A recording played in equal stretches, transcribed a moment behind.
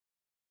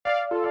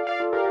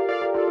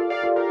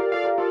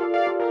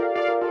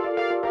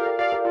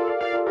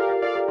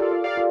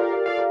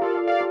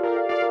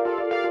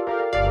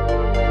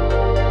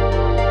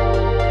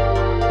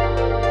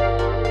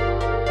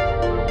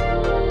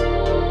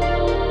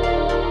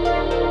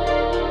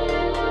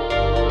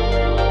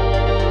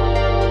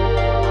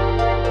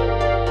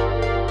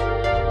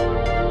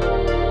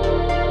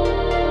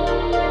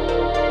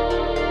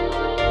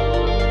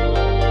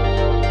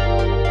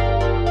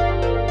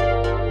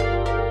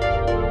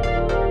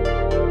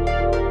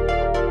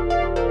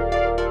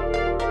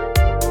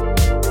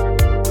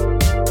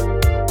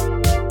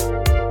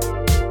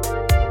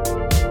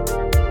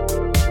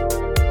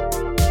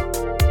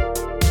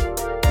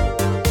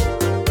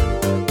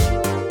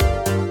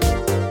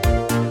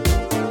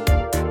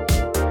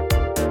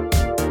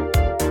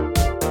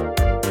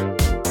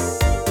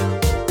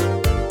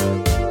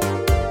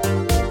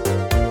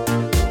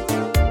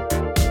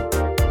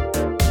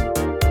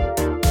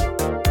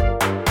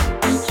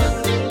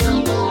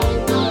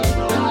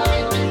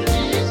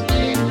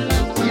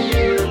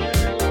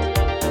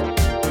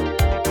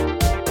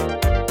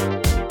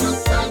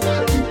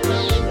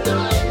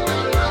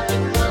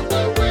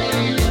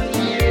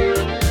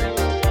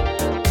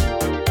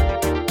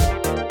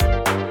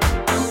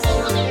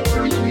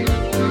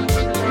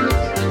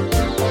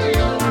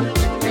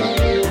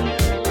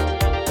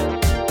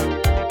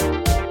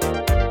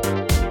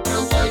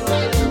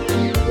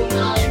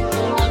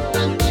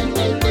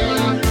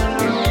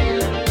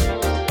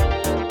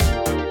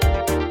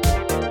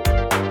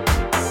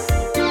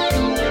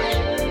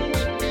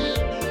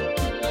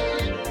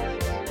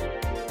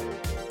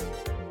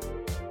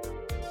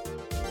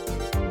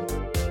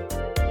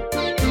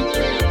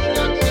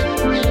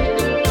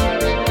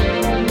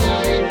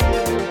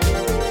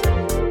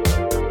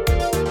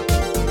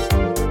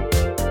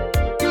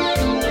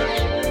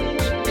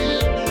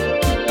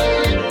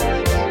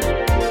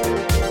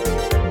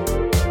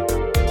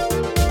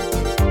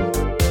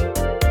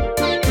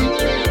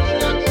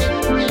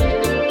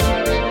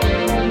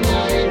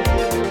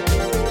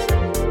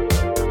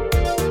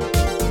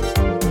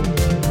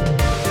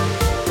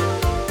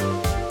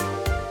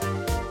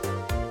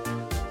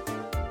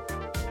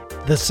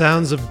The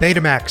sounds of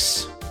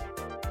Betamax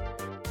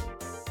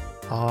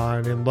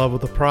on In Love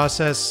with the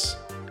Process.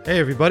 Hey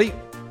everybody,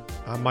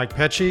 I'm Mike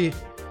Pecci.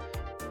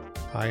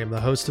 I am the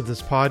host of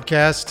this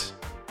podcast.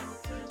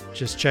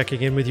 Just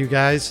checking in with you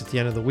guys at the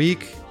end of the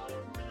week.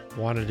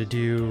 Wanted to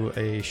do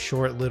a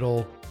short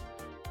little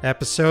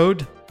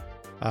episode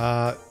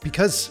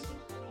because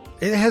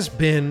it has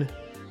been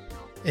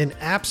an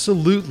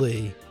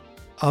absolutely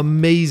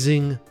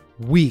amazing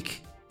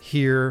week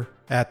here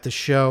at the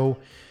show.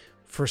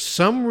 For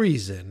some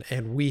reason,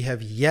 and we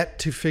have yet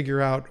to figure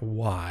out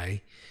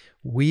why,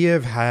 we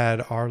have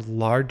had our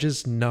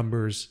largest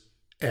numbers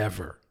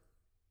ever.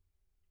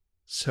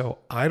 So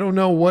I don't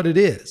know what it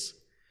is.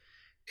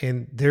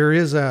 And there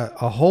is a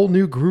whole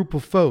new group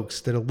of folks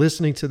that are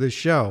listening to this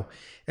show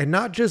and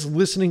not just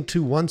listening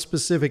to one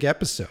specific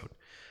episode.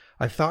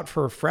 I thought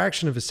for a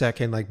fraction of a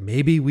second, like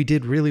maybe we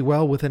did really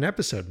well with an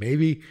episode.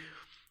 Maybe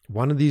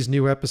one of these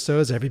new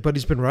episodes,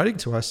 everybody's been writing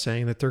to us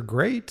saying that they're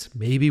great.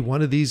 Maybe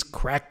one of these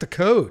cracked the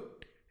code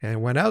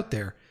and went out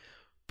there.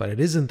 But it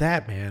isn't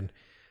that, man.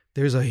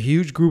 There's a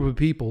huge group of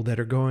people that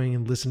are going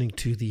and listening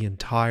to the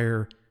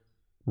entire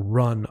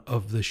run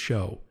of the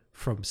show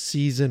from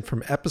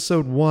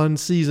episode 1,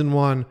 season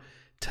 1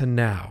 to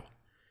now.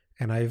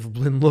 And I've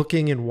been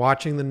looking and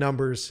watching the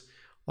numbers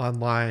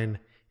online,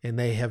 and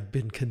they have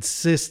been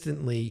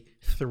consistently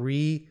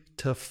 3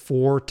 to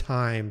 4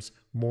 times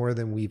more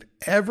than we've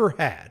ever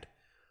had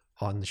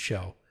on the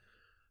show.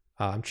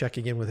 I'm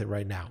checking in with it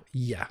right now.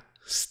 Yeah,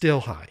 still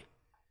high.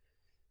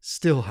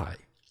 Still high.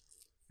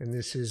 And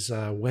this is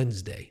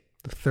Wednesday,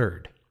 the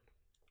 3rd.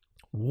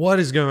 What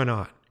is going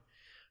on?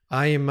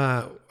 I am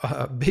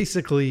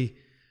basically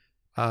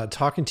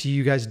talking to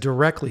you guys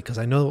directly because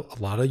I know a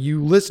lot of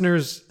you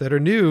listeners that are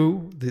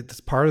new,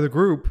 that's part of the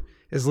group,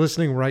 is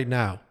listening right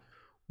now.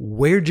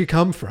 Where'd you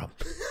come from?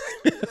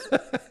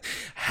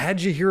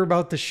 How'd you hear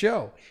about the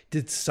show?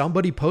 Did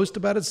somebody post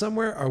about it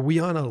somewhere? Are we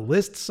on a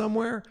list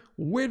somewhere?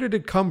 Where did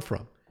it come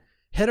from?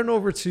 Head on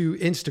over to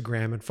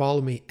Instagram and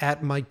follow me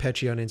at Mike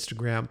Pecci on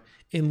Instagram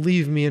and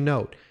leave me a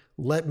note.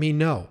 Let me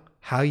know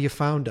how you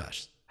found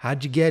us.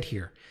 How'd you get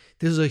here?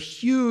 There's a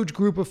huge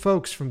group of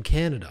folks from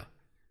Canada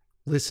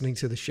listening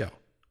to the show.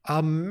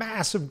 A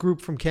massive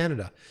group from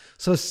Canada.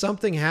 So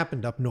something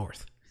happened up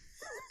north.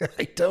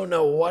 I don't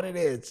know what it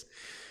is.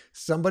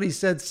 Somebody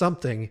said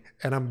something,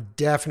 and I'm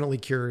definitely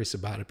curious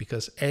about it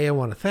because A, I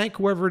want to thank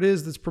whoever it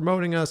is that's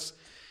promoting us,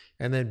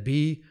 and then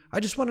B, I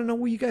just want to know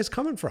where you guys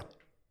coming from.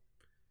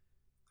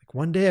 Like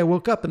one day I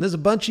woke up and there's a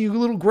bunch of you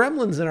little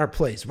gremlins in our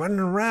place running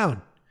around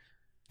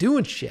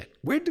doing shit.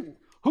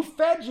 Who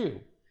fed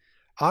you?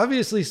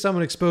 Obviously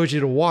someone exposed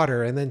you to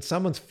water, and then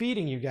someone's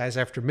feeding you guys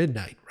after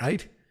midnight,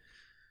 right?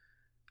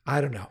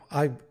 I don't know.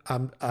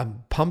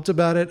 I'm pumped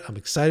about it. I'm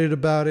excited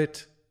about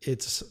it.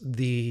 It's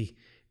the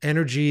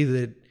energy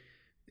that,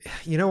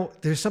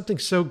 there's something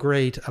so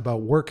great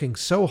about working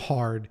so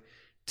hard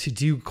to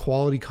do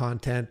quality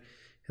content.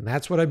 And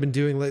that's what I've been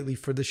doing lately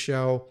for the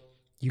show.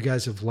 You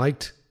guys have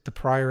liked the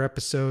prior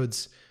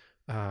episodes.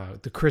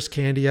 The Chris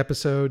Candy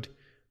episode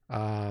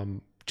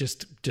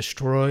just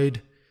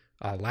destroyed.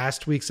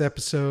 Last week's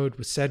episode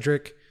with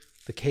Cedric,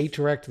 the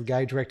guy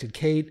who directed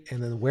Kate,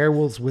 and then the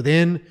Werewolves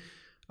Within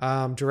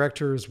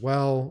director as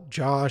well,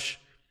 Josh.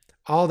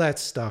 All that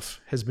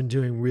stuff has been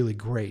doing really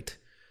great.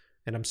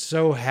 And I'm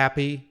so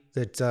happy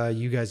that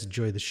you guys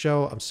enjoy the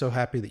show. I'm so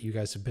happy that you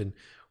guys have been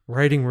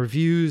writing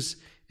reviews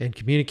and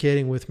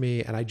communicating with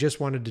me. And I just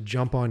wanted to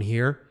jump on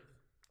here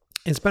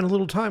and spend a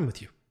little time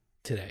with you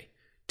today.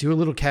 Do a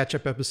little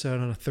catch-up episode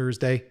on a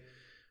Thursday.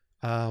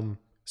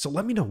 So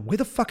let me know, where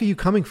the fuck are you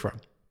coming from?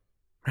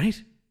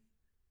 Right?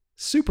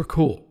 Super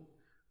cool,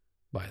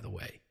 by the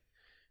way.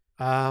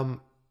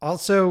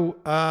 Also,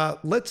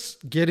 let's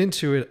get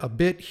into it a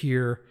bit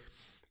here.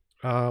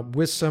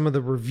 With some of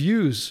the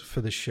reviews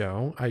for the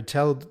show. I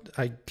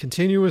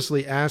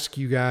continuously ask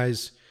you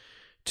guys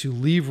to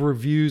leave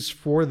reviews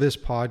for this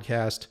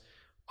podcast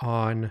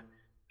on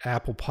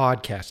Apple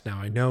Podcasts. Now,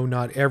 I know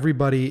not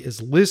everybody is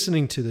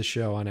listening to the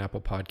show on Apple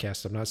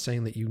Podcasts. I'm not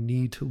saying that you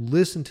need to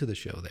listen to the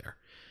show there.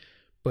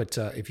 But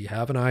if you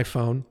have an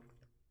iPhone,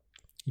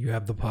 you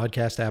have the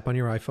podcast app on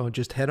your iPhone,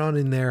 just head on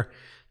in there,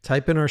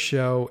 type in our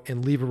show,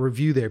 and leave a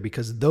review there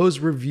because those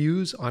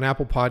reviews on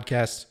Apple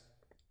Podcasts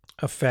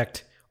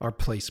affect our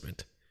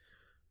placement.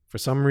 For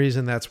some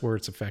reason, that's where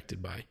it's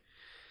affected by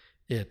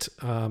it.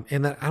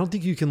 And that I don't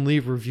think you can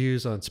leave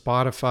reviews on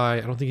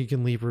Spotify. I don't think you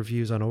can leave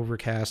reviews on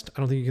Overcast. I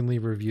don't think you can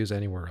leave reviews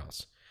anywhere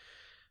else.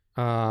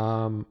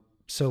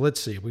 So let's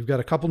see. We've got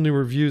a couple new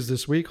reviews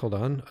this week. Hold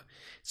on.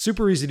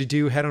 Super easy to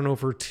do. Head on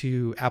over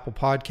to Apple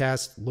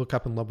Podcasts. Look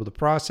up In Love with the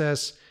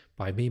Process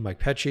by me, Mike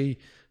Pecci.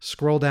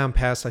 Scroll down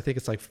past, I think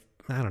it's like,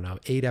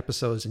 8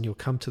 episodes, and you'll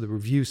come to the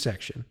review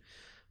section.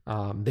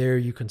 There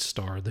you can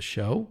star the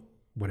show,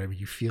 whatever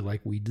you feel like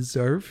we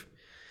deserve.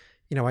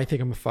 I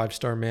think I'm a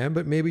 5-star man,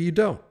 but maybe you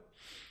don't.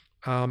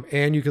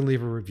 And you can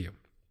leave a review.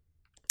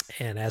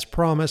 And as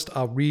promised,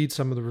 I'll read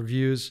some of the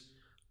reviews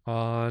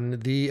on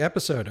the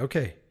episode.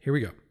 Okay, here we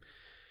go.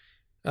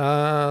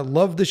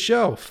 Love the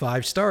show.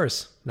 5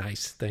 stars.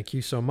 Nice. Thank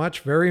you so much.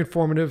 Very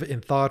informative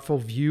and thoughtful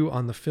view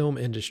on the film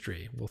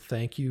industry. Well,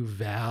 thank you,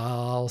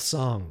 Val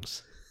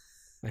Songs.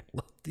 I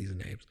love these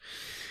names.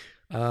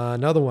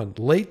 Another one.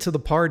 Late to the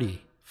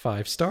party.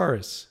 5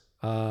 stars.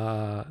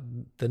 The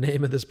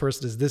name of this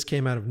person is This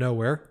Came Out of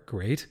Nowhere.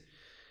 Great.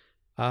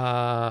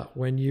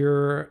 When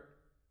you're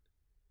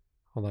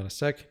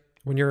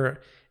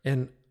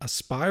an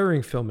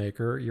aspiring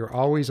filmmaker, you're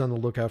always on the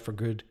lookout for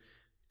good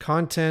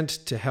content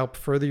to help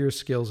further your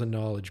skills and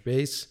knowledge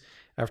base.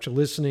 After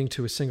listening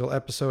to a single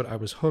episode, I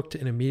was hooked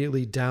and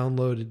immediately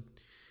downloaded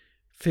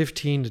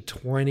 15 to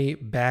 20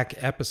 back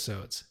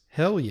episodes.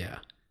 Hell yeah.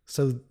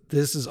 So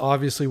this is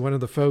obviously one of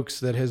the folks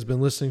that has been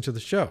listening to the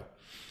show.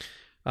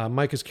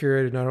 Mike has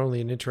curated not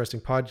only an interesting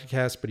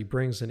podcast, but he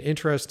brings in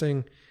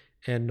interesting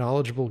and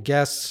knowledgeable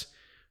guests.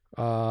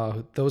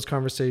 Those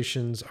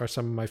conversations are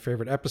some of my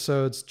favorite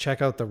episodes.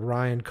 Check out the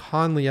Ryan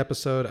Conley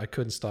episode. I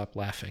couldn't stop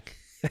laughing.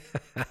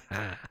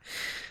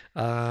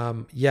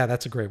 Yeah,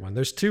 that's a great one.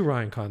 There's 2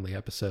 Ryan Conley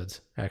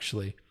episodes,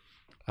 actually.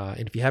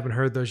 And if you haven't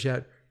heard those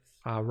yet,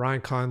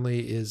 Ryan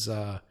Conley is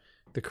the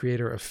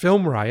creator of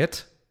Film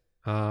Riot,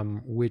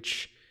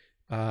 which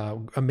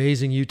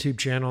amazing YouTube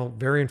channel,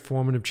 very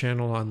informative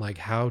channel on like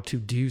how to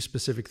do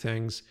specific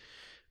things.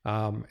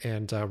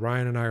 And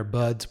Ryan and I are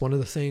buds. One of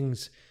the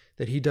things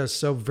that he does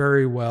so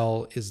very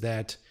well is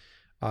that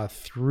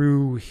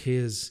through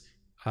his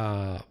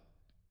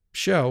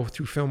show,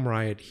 through Film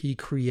Riot, he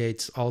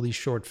creates all these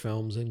short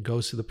films and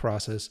goes through the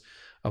process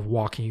of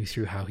walking you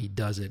through how he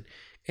does it.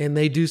 And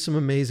they do some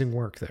amazing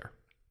work there.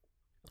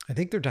 I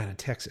think they're down in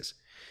Texas.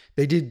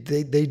 They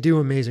do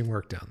amazing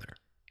work down there.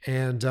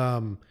 And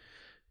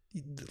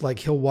like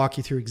he'll walk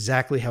you through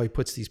exactly how he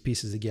puts these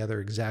pieces together,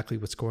 exactly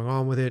what's going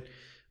on with it.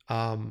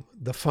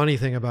 The funny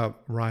thing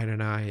about Ryan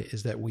and I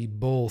is that we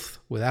both,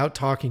 without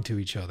talking to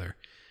each other,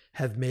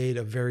 have made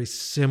a very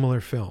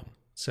similar film.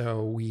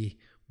 So we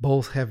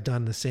both have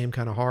done the same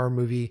kind of horror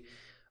movie.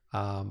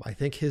 I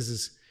think his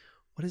is,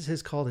 what is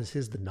his called? Is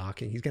his The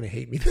Knocking? He's going to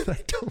hate me that I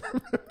don't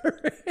remember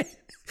it.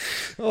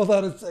 Hold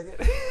on a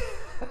second.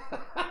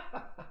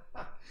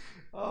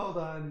 Hold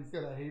on. He's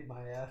going to hate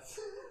my ass.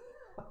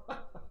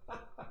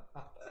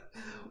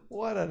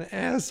 What an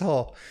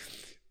asshole.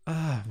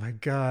 Oh my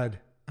God.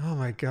 Oh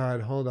my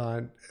God. Hold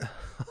on.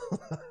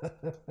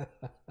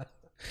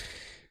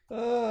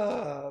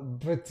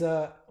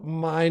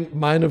 Mine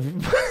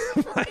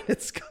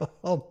is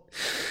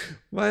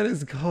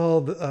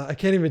called, I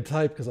can't even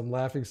type because I'm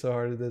laughing so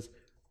hard at this.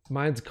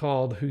 Mine's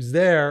called Who's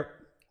There?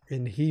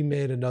 And he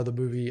made another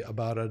movie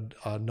about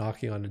a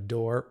knocking on a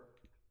door.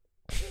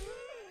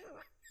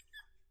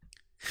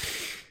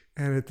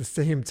 And at the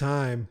same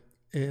time,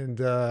 and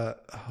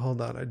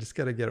hold on, I just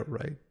got to get it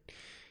right.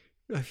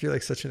 I feel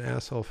like such an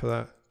asshole for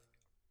that.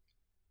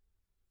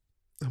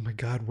 Oh my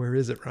God, where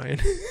is it, Ryan?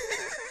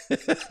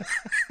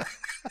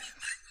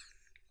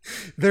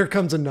 There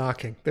comes a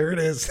knocking. There it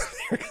is.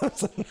 There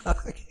comes a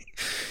knocking.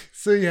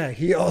 So yeah,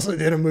 he also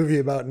did a movie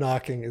about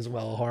knocking as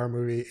well, a horror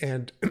movie.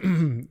 And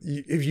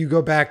if you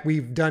go back,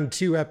 we've done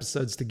 2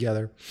 episodes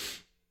together.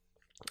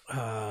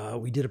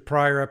 We did a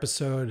prior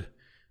episode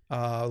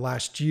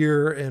last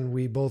year, and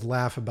we both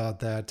laugh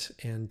about that.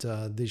 And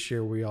this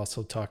year we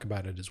also talk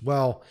about it as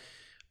well.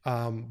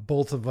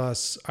 Both of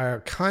us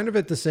are kind of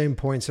at the same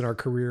points in our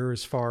career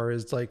as far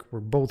as like we're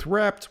both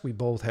repped, we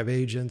both have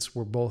agents,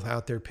 we're both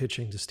out there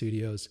pitching to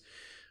studios.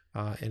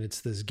 And it's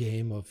this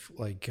game of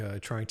like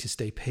trying to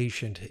stay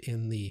patient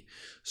in the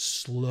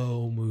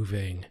slow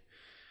moving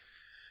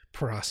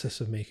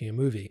process of making a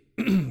movie.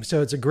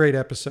 So it's a great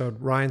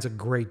episode. Ryan's a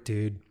great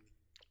dude.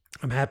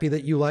 I'm happy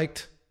that you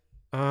liked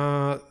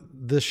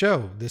the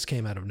show. This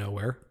Came Out of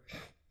Nowhere.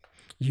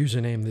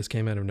 Username This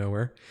Came Out of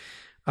Nowhere.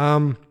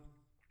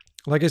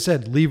 Like I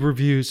said, leave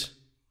reviews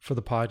for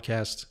the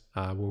podcast.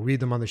 We'll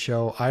read them on the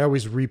show. I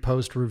always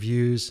repost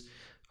reviews,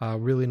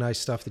 really nice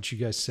stuff that you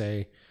guys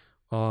say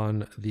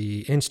on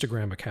the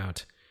Instagram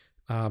account.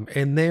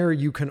 And there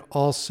you can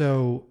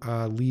also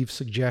leave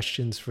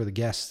suggestions for the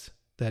guests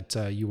that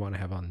you want to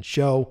have on the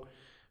show.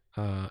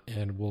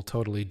 And we'll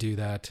totally do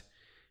that.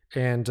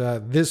 And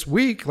this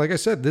week, like I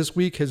said, this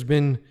week has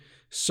been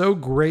so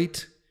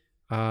great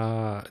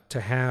to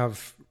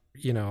have,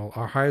 you know,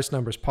 our highest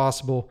numbers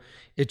possible.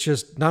 It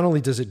just, not only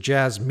does it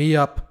jazz me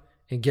up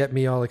and get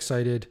me all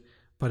excited,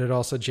 but it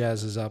also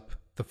jazzes up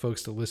the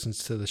folks that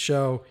listens to the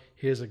show.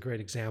 Here's a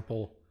great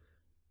example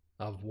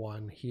of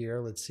one here.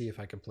 Let's see if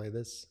I can play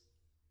this.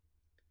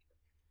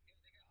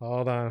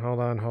 Hold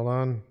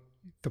on.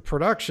 The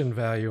production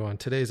value on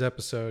today's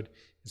episode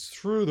is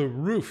through the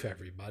roof,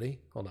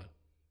 everybody. Hold on.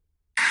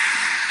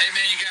 Hey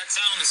man, you got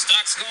sound, the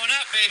stock's going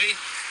up, baby.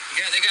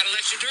 They got to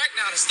let you direct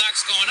now, the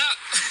stock's going up.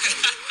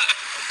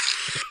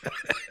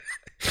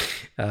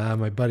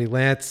 My buddy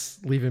Lance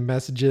leaving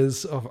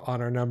messages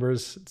on our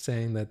numbers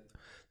saying that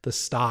the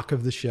stock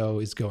of the show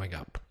is going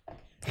up.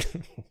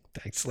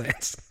 Thanks,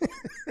 Lance.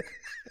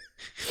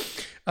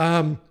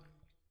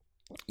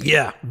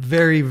 Yeah,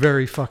 very,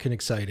 very fucking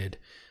excited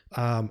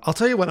I'll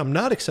tell you what I'm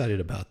not excited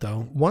about,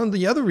 though. One of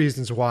the other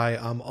reasons why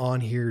I'm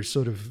on here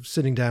sort of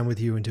sitting down with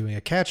you and doing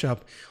a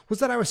catch-up was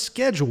that I was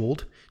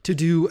scheduled to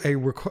do a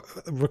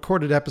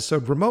recorded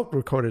episode, remote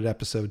recorded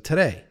episode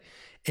today.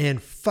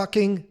 And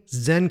fucking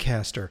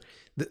Zencastr.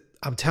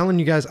 I'm telling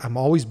you guys, I'm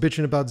always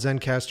bitching about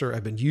Zencastr.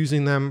 I've been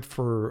using them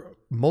for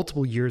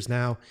multiple years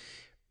now.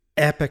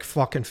 Epic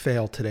fucking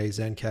fail today,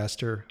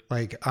 Zencastr.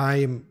 Like,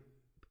 I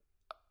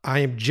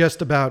am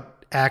just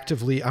about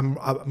actively, I'm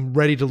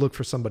ready to look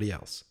for somebody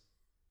else.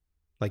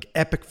 Like,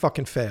 epic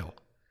fucking fail.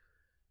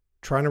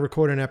 Trying to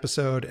record an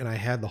episode, and I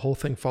had the whole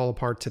thing fall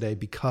apart today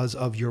because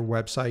of your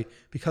website,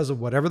 because of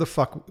whatever the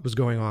fuck was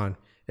going on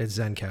at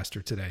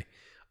Zencastr today.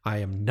 I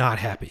am not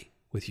happy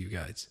with you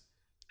guys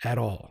at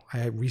all. I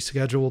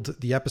rescheduled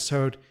the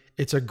episode.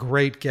 It's a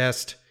great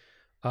guest.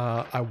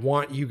 I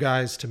want you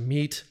guys to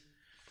meet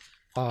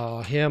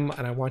him,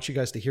 and I want you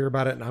guys to hear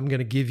about it. And I'm going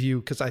to give you,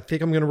 because I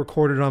think I'm going to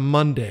record it on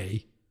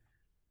Monday.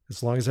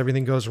 As long as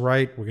everything goes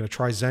right, we're going to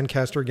try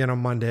Zencastr again on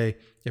Monday.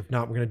 If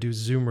not, we're going to do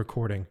Zoom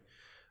recording.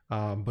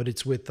 But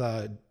it's with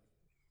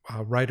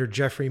writer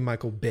Jeffrey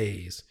Michael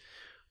Bays,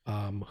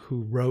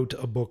 who wrote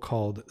a book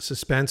called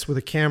Suspense with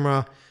a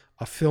Camera,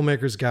 A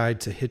Filmmaker's Guide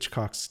to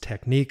Hitchcock's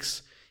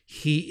Techniques.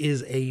 He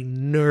is a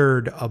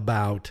nerd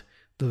about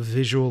the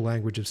visual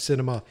language of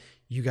cinema.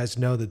 You guys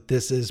know that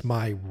this is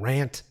my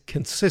rant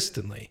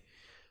consistently.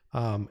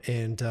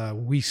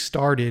 And we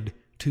started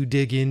to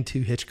dig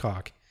into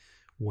Hitchcock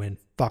when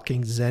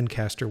fucking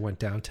Zencastr went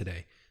down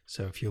today.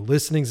 So if you're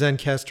listening,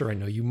 Zencastr, I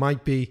know you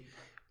might be.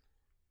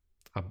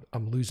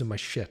 I'm losing my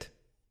shit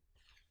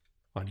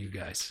on you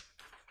guys.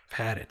 I've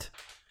had it.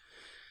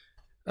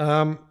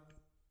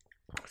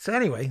 So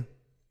anyway,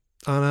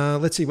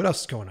 let's see what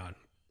else is going on.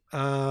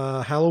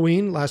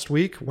 Halloween last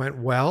week went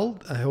well.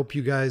 I hope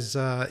you guys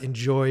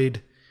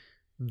enjoyed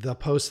the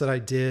post that I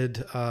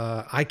did.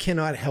 I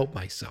cannot help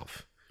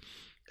myself.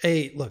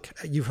 Hey, look,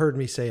 you've heard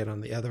me say it on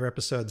the other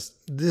episodes.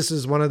 This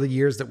is one of the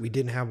years that we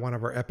didn't have one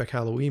of our epic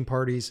Halloween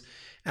parties,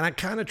 and I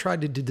kind of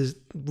tried to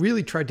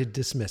really tried to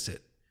dismiss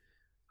it.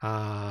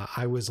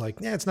 I was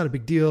like, yeah, it's not a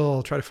big deal.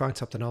 I'll try to find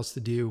something else to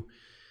do.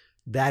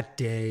 That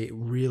day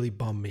really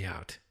bummed me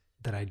out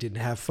that I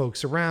didn't have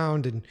folks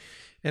around.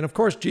 And of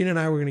course, Gina and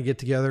I were going to get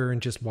together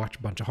and just watch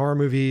a bunch of horror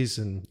movies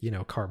and,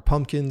 carve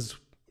pumpkins,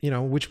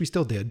 which we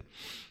still did.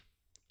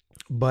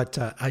 But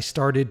I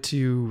started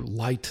to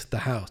light the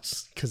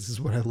house because this is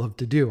what I love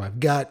to do. I've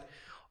got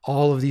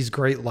all of these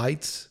great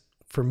lights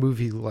for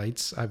movie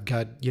lights. I've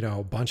got,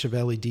 a bunch of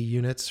LED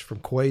units from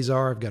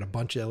Quasar. I've got a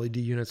bunch of LED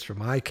units from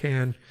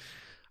ICANN.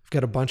 I've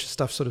got a bunch of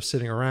stuff sort of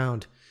sitting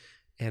around,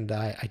 and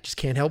I just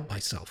can't help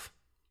myself.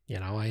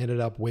 I ended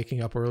up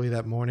waking up early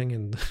that morning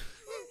and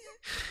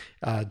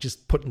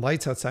just putting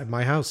lights outside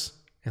my house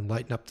and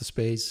lighting up the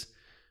space.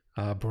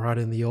 Brought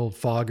in the old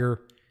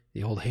fogger,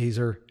 the old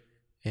hazer,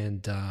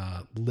 and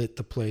lit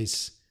the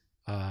place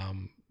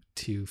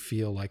to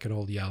feel like an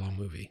old Yellow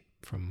movie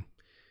from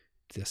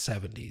the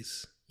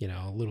 70s,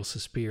 a little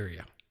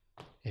Suspiria.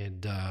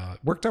 And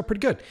worked out pretty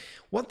good.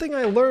 One thing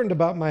I learned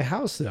about my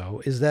house,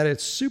 though, is that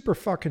it's super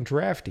fucking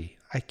drafty.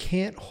 I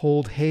can't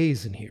hold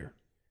haze in here,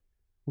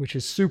 which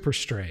is super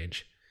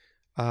strange.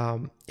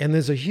 And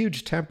there's a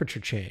huge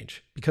temperature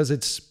change because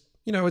it's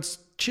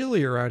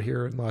chillier out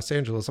here in Los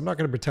Angeles. I'm not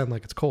going to pretend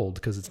like it's cold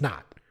because it's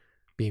not,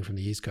 being from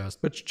the East Coast,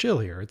 but it's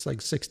chillier. It's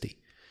like 60.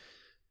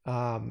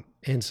 And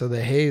so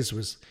the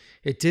haze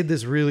it did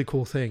this really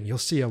cool thing. You'll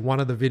see on one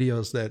of the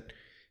videos that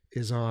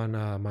is on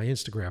my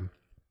Instagram.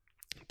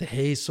 The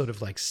haze sort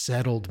of like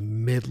settled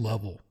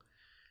mid-level.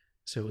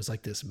 So it was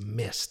like this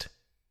mist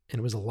and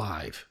it was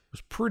alive. It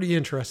was pretty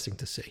interesting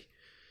to see.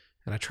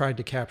 And I tried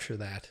to capture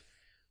that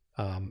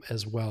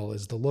as well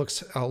as the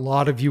looks. A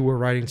lot of you were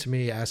writing to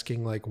me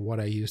asking like what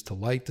I used to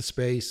light the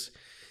space.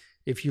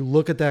 If you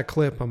look at that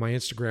clip on my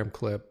Instagram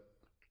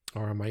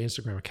or on my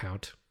Instagram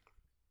account,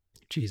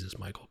 Jesus,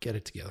 Michael, get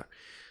it together.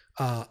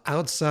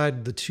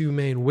 Outside the two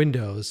main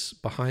windows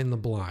behind the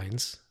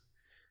blinds,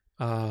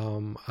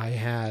 I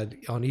had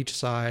on each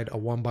side a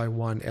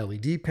 1x1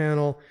 LED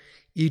panel.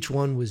 Each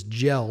one was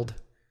gelled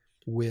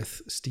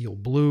with steel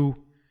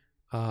blue.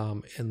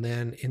 And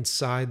then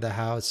inside the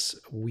house,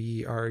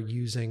 we are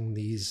using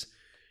these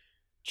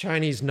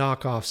Chinese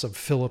knockoffs of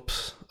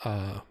Philips,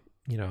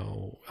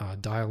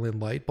 dial-in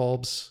light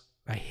bulbs.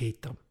 I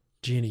hate them.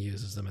 Gina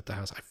uses them at the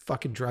house. It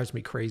fucking drives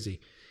me crazy.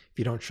 If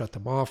you don't shut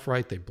them off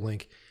right, they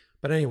blink.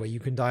 But anyway,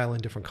 you can dial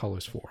in different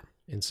colors for them.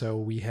 And so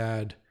we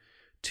had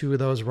 2 of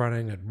those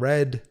running at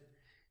red.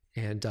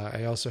 And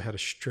I also had a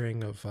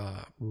string of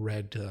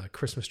red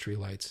Christmas tree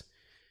lights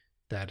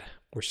that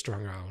were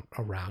strung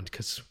around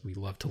because we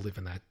love to live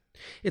in that.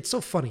 It's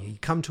so funny. You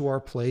come to our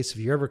place. If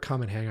you ever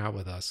come and hang out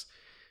with us,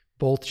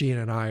 both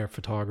Gina and I are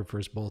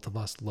photographers. Both of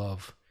us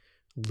love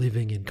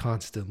living in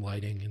constant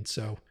lighting. And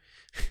so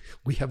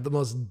we have the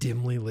most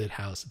dimly lit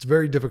house. It's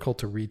very difficult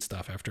to read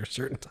stuff after a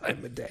certain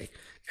time of day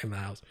in the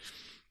house.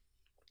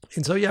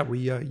 And so, yeah, we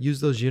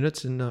used those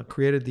units and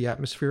created the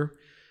atmosphere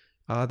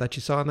that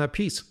you saw in that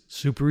piece.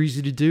 Super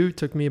easy to do.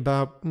 Took me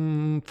about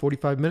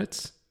 45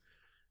 minutes.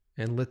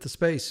 and lit the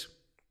space.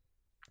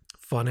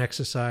 Fun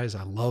exercise.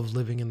 I love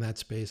living in that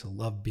space. I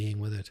love being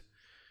with it.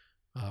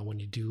 When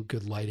you do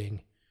good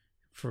lighting,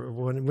 for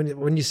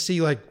when you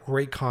see like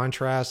great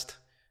contrast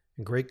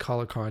and great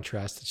color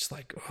contrast, it's just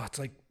like, oh, it's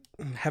like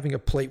having a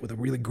plate with a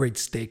really great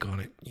steak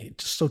on it.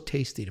 It's just so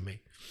tasty to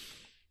me.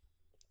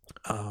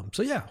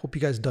 So yeah, hope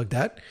you guys dug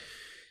that.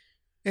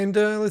 And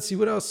let's see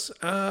what else.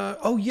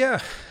 Oh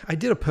yeah, I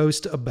did a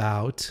post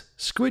about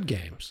Squid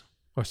Game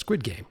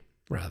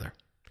rather.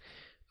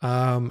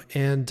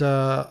 And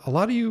a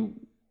lot of you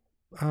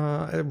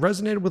it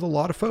resonated with a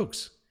lot of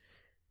folks.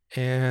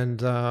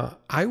 And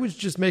I was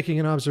just making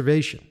an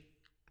observation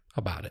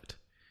about it.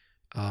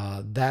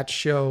 That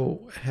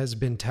show has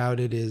been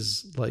touted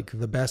as like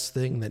the best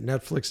thing that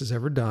Netflix has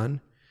ever done,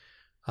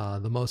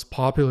 the most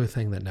popular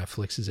thing that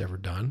Netflix has ever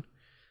done.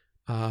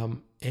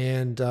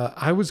 And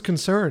I was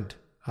concerned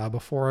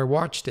before I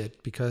watched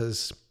it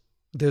because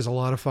there's a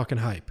lot of fucking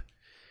hype.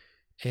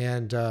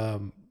 And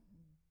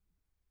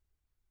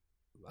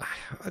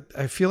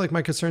I feel like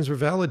my concerns were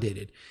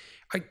validated.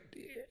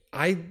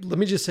 Let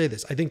me just say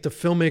this. I think the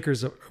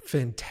filmmakers are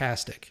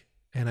fantastic.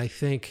 And I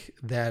think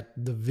that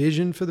the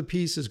vision for the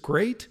piece is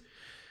great.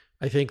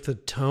 I think the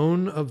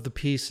tone of the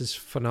piece is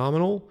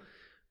phenomenal.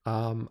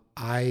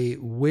 I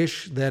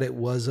wish that it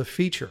was a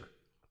feature.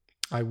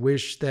 I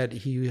wish that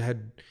he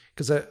had,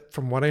 because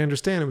from what I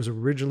understand, it was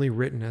originally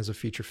written as a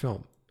feature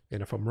film.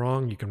 And if I'm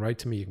wrong, you can write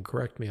to me, you can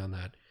correct me on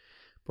that.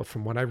 But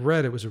from what I've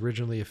read, it was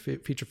originally a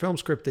feature film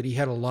script that he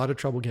had a lot of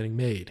trouble getting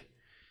made.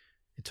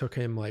 It took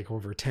him like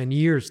over 10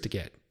 years to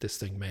get this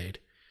thing made.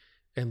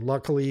 And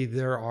luckily,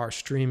 there are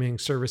streaming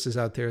services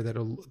out there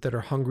that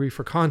are hungry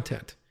for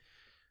content,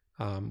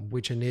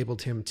 which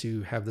enabled him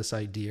to have this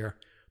idea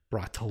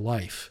brought to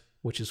life,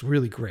 which is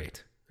really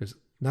great. There's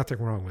nothing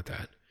wrong with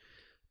that.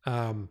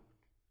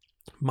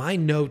 My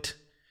note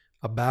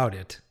about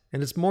it,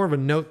 and it's more of a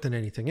note than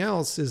anything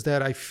else, is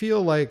that I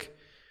feel like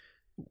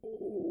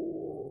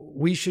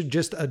we should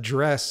just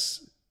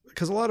address,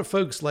 because a lot of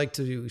folks like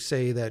to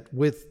say that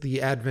with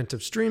the advent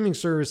of streaming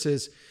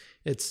services,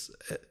 it's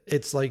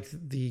like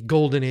the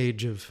golden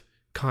age of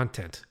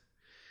content.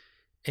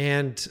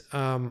 And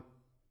I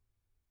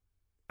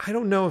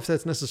don't know if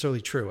that's necessarily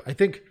true. I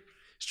think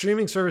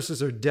streaming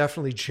services are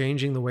definitely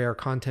changing the way our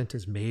content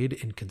is made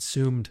and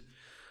consumed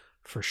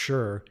for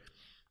sure.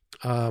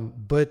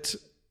 But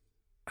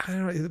I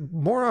don't know,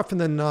 more often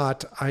than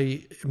not,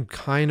 I am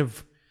kind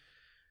of,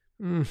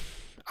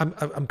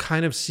 I'm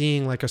kind of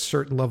seeing like a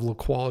certain level of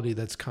quality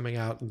that's coming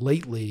out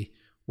lately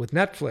with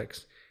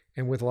Netflix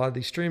and with a lot of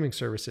these streaming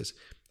services.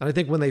 And I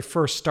think when they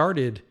first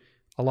started,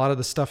 a lot of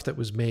the stuff that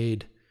was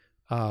made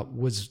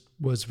was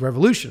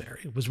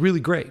revolutionary. It was really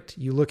great.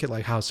 You look at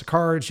like House of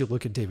Cards, you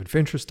look at David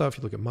Fincher stuff,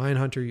 you look at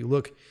Mindhunter, you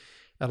look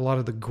at a lot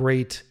of the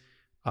great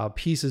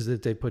pieces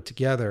that they put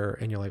together,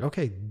 and you're like,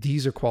 okay,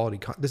 these are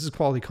this is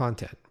quality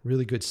content,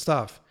 really good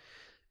stuff.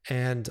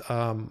 And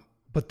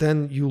but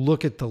then you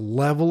look at the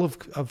level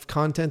of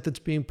content that's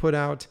being put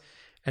out,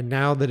 and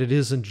now that it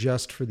isn't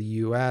just for the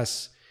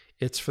US,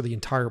 it's for the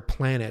entire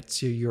planet.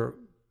 So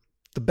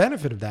the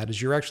benefit of that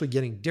is you're actually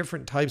getting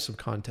different types of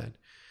content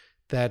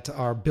that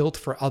are built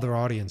for other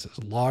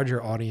audiences,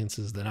 larger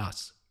audiences than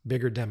us,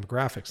 bigger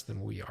demographics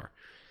than we are,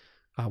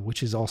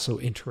 which is also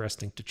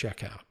interesting to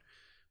check out.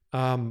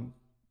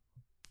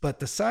 But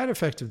the side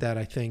effect of that,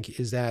 I think,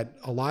 is that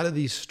a lot of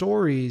these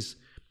stories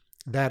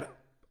that,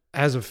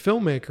 as a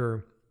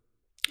filmmaker,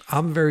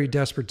 I'm very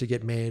desperate to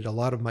get made. A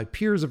lot of my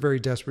peers are very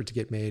desperate to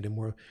get made, and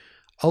we're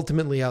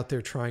ultimately out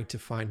there trying to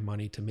find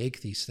money to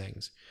make these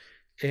things.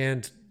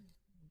 And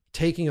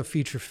taking a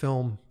feature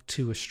film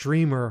to a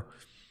streamer,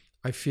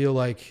 I feel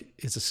like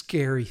is a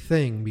scary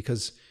thing,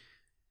 because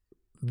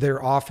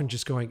they're often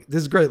just going,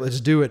 this is great,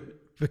 let's do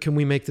it, but can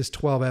we make this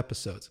 12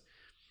 episodes?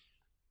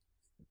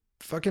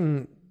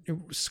 Fucking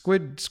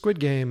Squid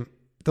Game,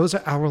 those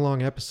are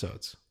hour-long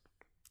episodes.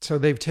 So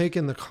they've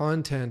taken the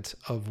content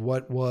of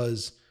what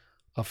was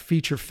a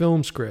feature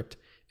film script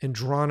and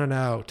drawn it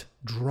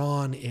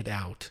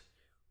out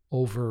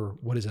over,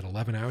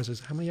 11 hours?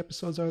 How many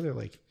episodes are there?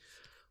 Like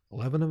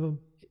 11 of them?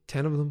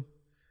 10 of them?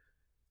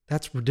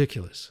 That's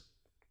ridiculous.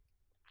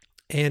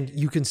 And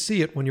you can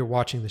see it when you're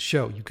watching the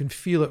show. You can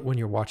feel it when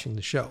you're watching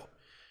the show.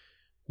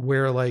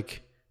 Where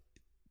like,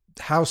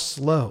 how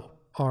slow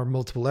are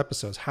multiple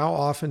episodes? How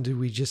often do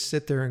we just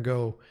sit there and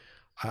go,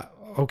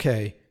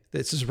 okay,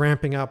 this is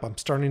ramping up. I'm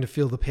starting to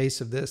feel the pace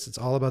of this. It's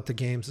all about the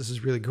games. This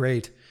is really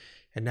great.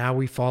 And now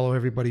we follow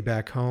everybody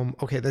back home.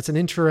 Okay, that's an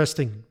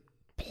interesting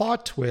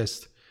plot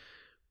twist,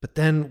 but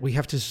then we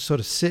have to sort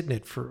of sit in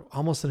it for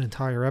almost an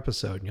entire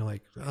episode. And you're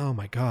like, oh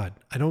my God,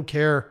 I don't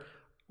care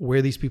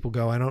where these people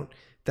go.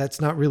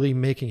 That's not really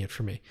making it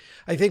for me.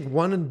 I think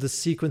one of the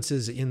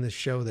sequences in the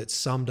show that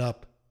summed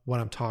up what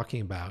I'm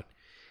talking about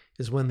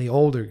is when the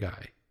older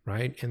guy,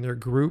 right, in their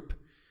group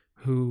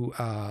who,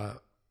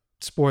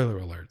 spoiler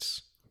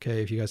alerts,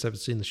 okay, if you guys haven't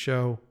seen the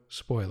show,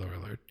 spoiler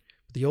alert.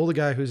 The older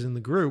guy who's in the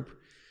group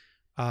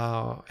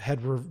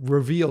had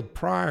revealed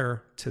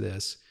prior to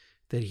this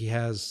that he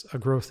has a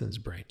growth in his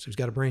brain. So he's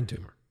got a brain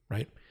tumor,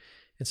 right?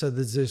 And so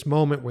there's this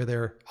moment where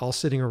they're all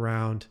sitting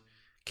around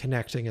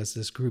connecting as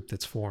this group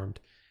that's formed,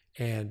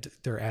 and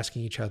they're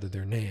asking each other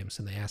their names.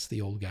 And they ask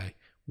the old guy,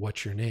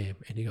 "What's your name?"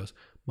 And he goes,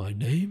 "My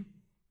name?"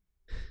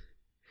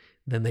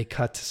 Then they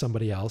cut to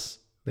somebody else.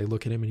 They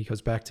look at him and he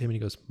goes back to him and he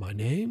goes, "My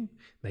name?"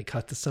 They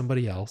cut to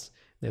somebody else.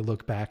 They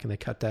look back and they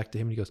cut back to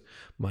him and he goes,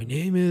 "My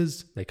name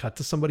is." They cut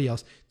to somebody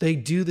else. They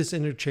do this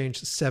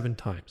interchange 7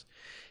 times.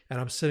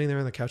 And I'm sitting there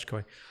on the couch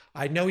going,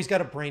 I know he's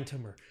got a brain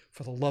tumor,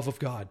 for the love of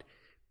God.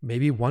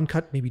 Maybe 1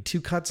 cut, maybe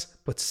 2 cuts,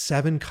 but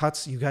 7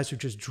 cuts. You guys are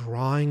just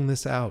drawing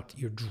this out.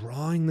 You're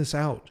drawing this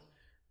out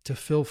to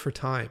fill for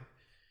time.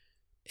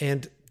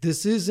 And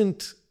this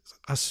isn't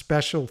a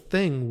special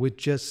thing with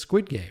just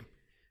Squid Game.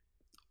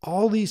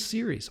 All these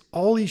series,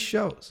 all these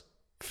shows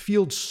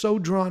feel so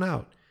drawn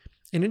out.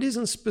 And it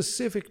isn't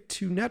specific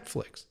to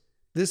Netflix.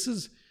 This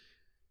is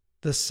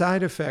the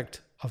side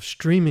effect of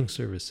streaming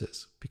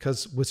services,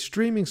 because with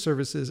streaming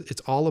services,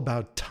 it's all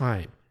about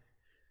time.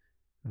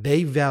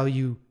 They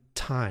value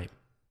time.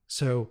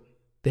 So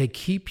they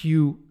keep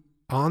you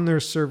on their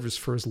service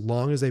for as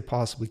long as they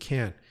possibly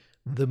can.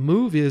 The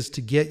move is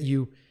to get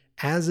you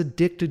as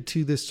addicted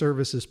to this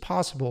service as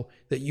possible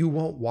that you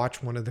won't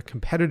watch one of the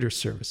competitor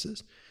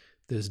services.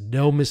 There's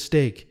no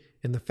mistake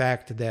in the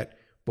fact that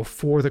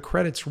before the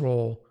credits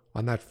roll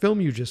on that film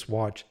you just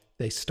watched,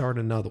 they start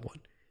another one.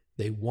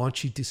 They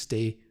want you to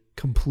stay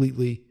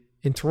completely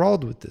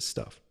enthralled with this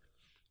stuff.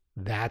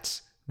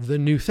 That's the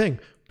new thing.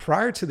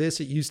 Prior to this,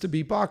 it used to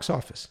be box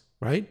office,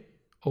 right?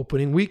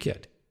 Opening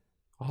weekend.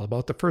 All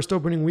about the first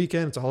opening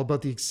weekend. It's all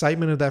about the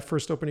excitement of that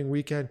first opening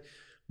weekend.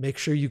 Make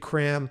sure you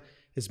cram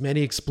as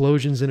many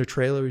explosions in a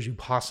trailer as you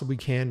possibly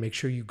can. Make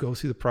sure you go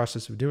through the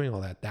process of doing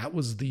all that. That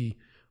was the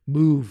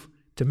move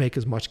to make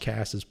as much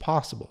cash as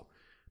possible.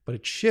 But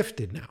it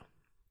shifted now.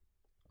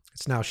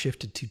 It's now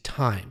shifted to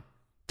time.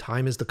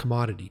 Time is the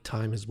commodity.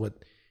 Time is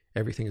what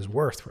everything is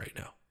worth right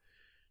now.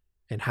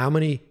 And how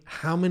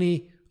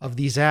many of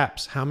these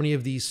apps, how many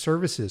of these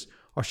services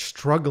are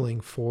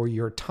struggling for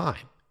your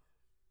time?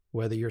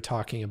 Whether you're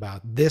talking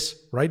about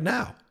this right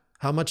now,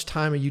 how much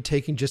time are you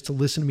taking just to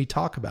listen to me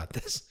talk about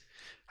this?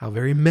 How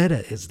very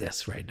meta is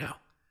this right now,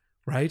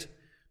 right?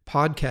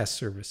 Podcast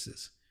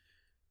services,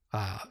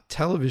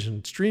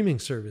 television streaming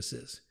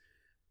services,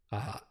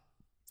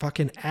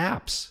 fucking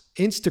apps,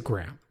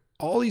 Instagram,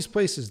 all these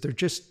places, they're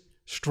just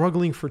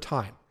struggling for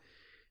time.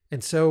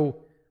 And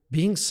so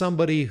being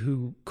somebody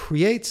who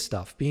creates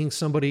stuff, being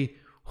somebody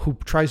who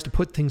tries to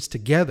put things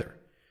together,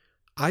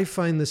 I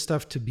find this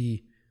stuff to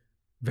be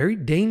very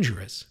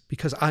dangerous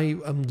because I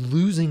am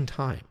losing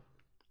time.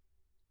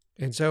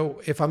 And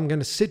so if I'm going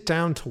to sit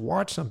down to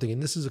watch something,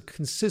 and this is a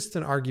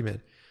consistent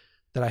argument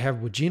that I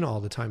have with Gina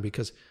all the time,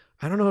 because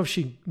I don't know if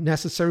she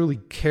necessarily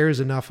cares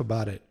enough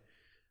about it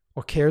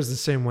or cares the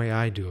same way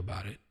I do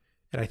about it.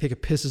 And I think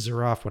it pisses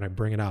her off when I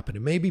bring it up. And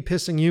it may be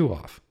pissing you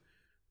off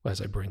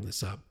as I bring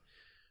this up.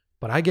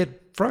 But I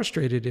get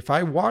frustrated if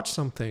I watch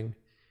something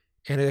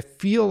and I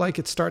feel like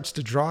it starts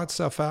to draw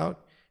itself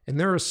out. And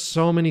there are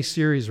so many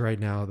series right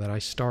now that I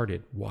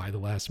started. Why the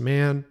Last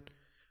Man?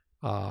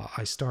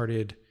 I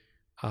started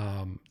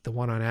the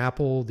one on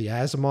Apple, the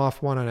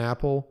Asimov one on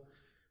Apple.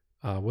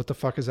 What the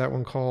fuck is that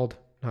one called?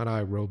 Not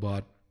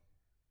iRobot.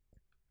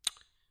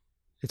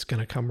 It's going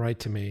to come right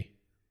to me.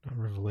 Not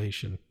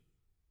Revelation.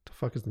 What the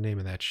fuck is the name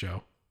of that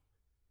show?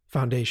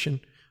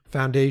 Foundation.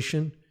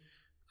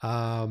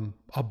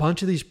 A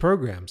bunch of these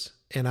programs,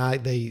 and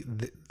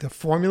the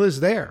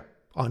formula's there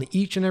on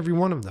each and every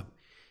one of them.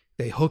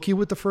 They hook you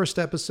with the first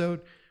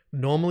episode.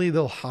 Normally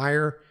they'll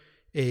hire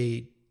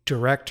a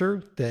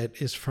director that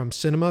is from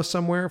cinema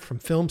somewhere, from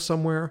film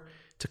somewhere,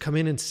 to come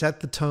in and set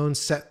the tone,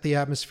 set the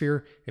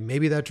atmosphere. And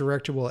maybe that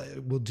director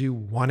will do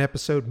 1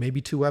 episode,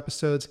 maybe 2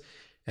 episodes,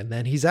 and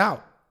then he's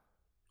out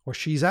or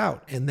she's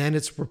out. And then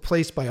it's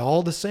replaced by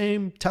all the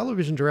same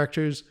television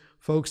directors,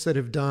 folks that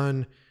have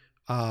done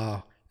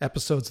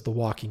episodes of The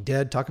Walking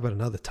Dead. Talk about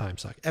another time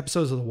suck.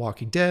 Episodes of The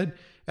Walking Dead,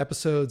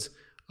 episodes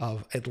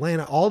of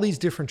Atlanta, all these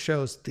different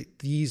shows.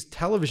 These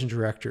television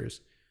directors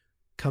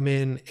come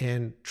in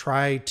and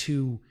try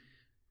to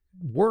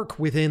work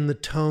within the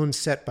tone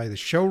set by the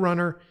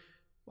showrunner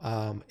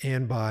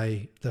and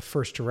by the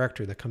first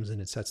director that comes in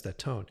and sets that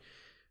tone.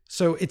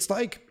 So it's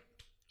like,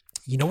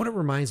 you know what it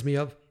reminds me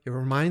of? It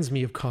reminds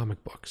me of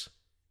comic books.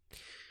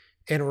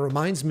 And it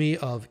reminds me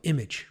of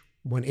Image,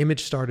 when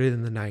Image started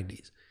in the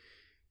 90s.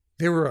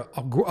 There were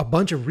a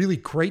bunch of really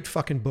great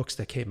fucking books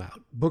that came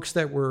out. Books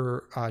that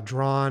were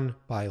drawn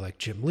by like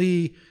Jim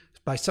Lee,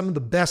 by some of the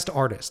best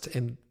artists.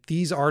 And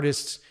these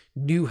artists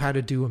knew how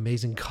to do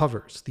amazing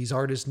covers. These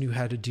artists knew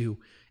how to do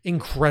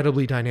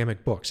incredibly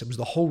dynamic books. It was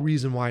the whole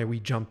reason why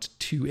we jumped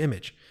to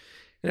Image.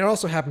 And it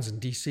also happens in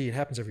DC. It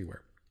happens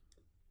everywhere.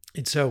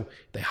 And so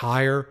they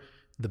hire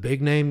the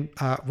big name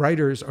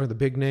writers or the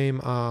big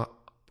name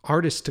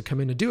artists to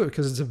come in and do it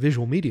because it's a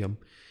visual medium.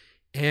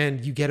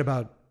 And you get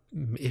about,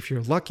 if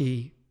you're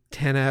lucky,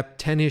 10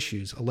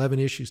 issues, 11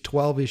 issues,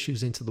 12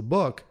 issues into the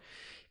book.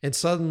 And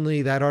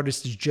suddenly that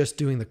artist is just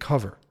doing the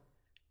cover.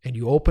 And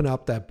you open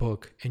up that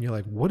book and you're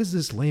like, what is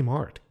this lame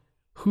art?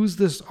 Who's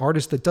this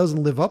artist that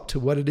doesn't live up to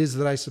what it is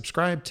that I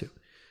subscribe to?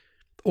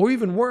 Or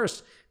even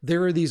worse,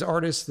 there are these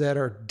artists that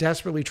are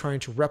desperately trying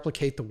to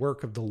replicate the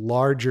work of the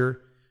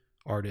larger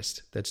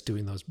artist that's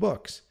doing those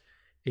books.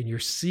 And you're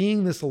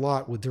seeing this a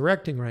lot with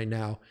directing right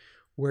now,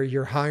 where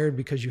you're hired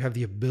because you have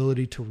the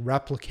ability to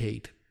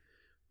replicate,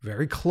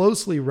 very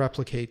closely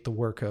replicate the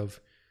work of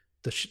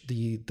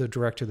the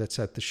director that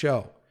set the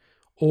show.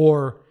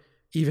 Or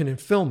even in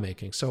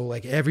filmmaking. So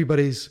like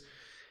everybody's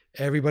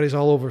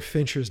all over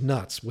Fincher's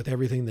nuts with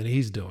everything that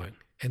he's doing.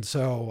 And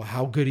so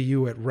how good are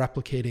you at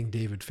replicating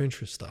David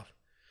Fincher's stuff?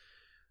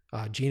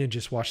 Gina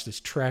just watched this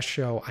trash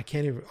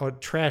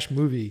trash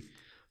movie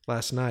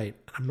last night.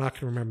 I'm not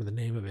going to remember the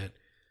name of it,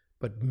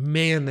 but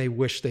man, they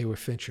wish they were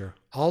Fincher.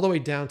 All the way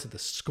down to the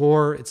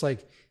score. It's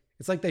like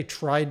they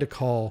tried to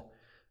call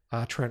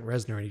Trent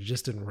Reznor and he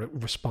just didn't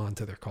respond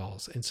to their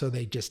calls. And so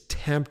they just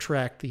temp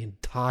tracked the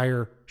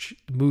entire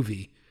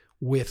movie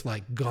with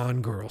like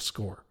Gone Girl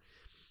score.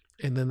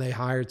 And then they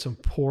hired some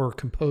poor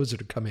composer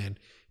to come in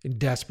and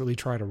desperately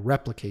try to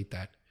replicate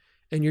that.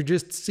 And you're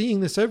just seeing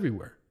this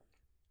everywhere.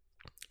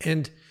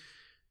 And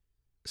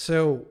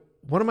so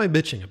what am I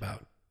bitching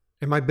about?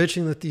 Am I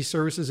bitching that these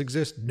services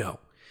exist? No.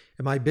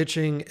 Am I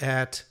bitching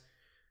at,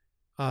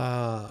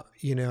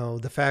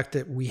 the fact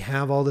that we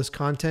have all this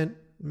content?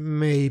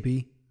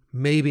 Maybe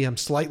I'm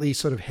slightly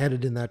sort of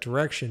headed in that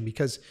direction,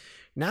 because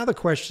now the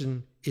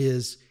question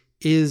is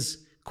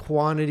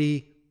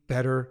quantity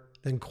better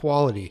than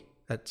quality?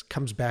 That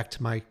comes back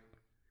to my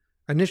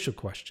initial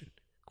question.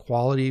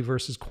 Quality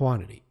versus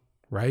quantity,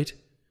 right?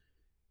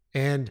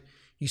 And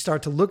you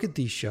start to look at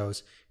these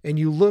shows and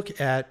you look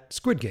at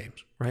Squid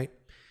Games, right?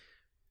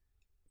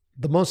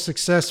 The most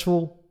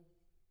successful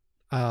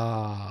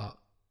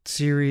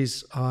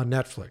series on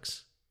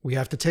Netflix. We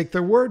have to take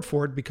their word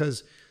for it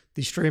because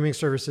the streaming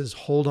services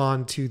hold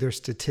on to their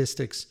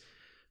statistics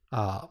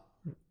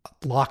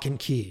lock and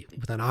key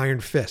with an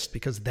iron fist,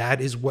 because that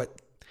is what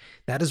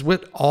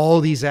all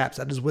these apps,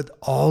 that is what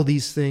all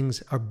these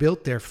things are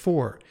built there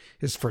for,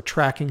 is for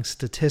tracking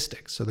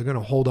statistics. So they're going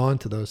to hold on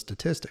to those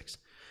statistics.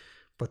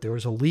 But there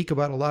was a leak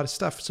about a lot of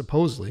stuff,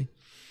 supposedly.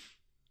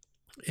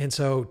 And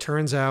so it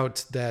turns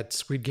out that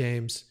Squid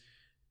Games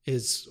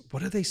is,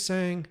 what are they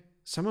saying?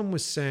 Someone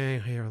was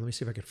saying, here, let me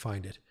see if I can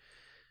find it.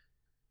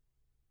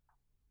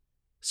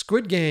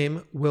 Squid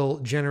Game will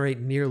generate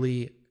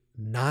nearly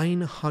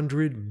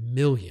 $900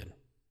 million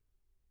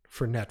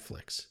for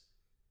Netflix,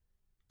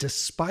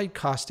 despite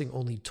costing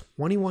only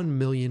 $21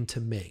 million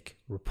to make,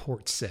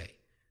 reports say.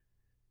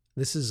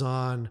 This is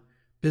on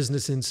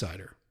Business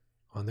Insider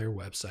on their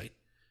website.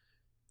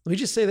 Let me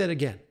just say that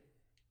again.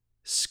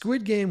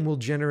 Squid Game will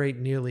generate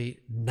nearly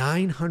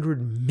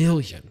 $900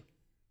 million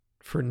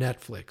for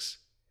Netflix,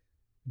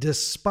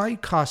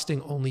 despite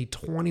costing only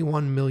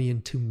 $21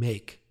 million to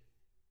make.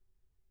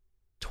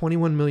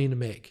 $21 million to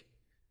make,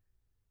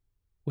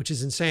 which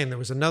is insane. There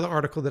was another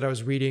article that I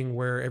was reading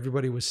where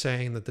everybody was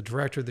saying that the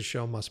director of the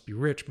show must be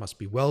rich, must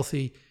be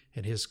wealthy.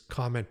 And his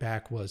comment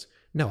back was,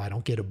 no, I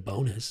don't get a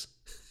bonus.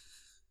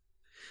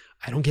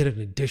 I don't get an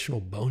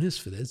additional bonus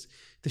for this.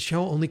 The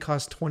show only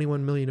costs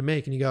 $21 million to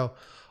make. And you go,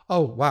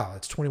 oh, wow,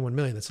 that's $21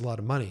 million. That's a lot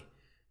of money.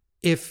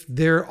 If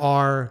there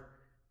are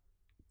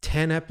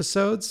 10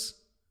 episodes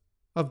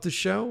of the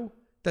show,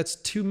 that's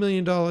 $2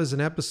 million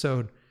an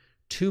episode,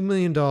 $2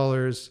 million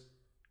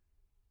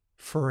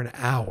for an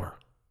hour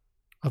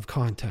of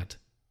content.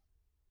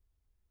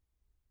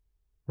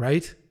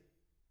 Right?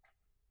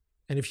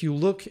 And if you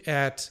look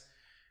at,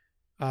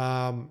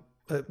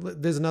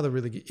 there's another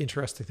really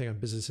interesting thing on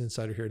Business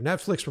Insider here.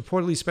 Netflix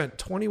reportedly spent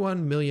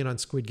 $21 million on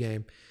Squid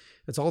Game.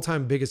 Its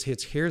all-time biggest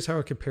hits. Here's how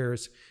it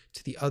compares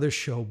to the other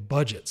show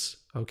budgets.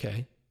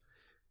 Okay.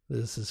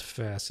 This is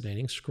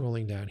fascinating.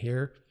 Scrolling down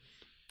here.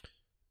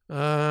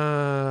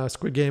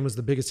 Squid Game was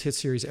the biggest hit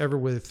series ever,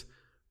 with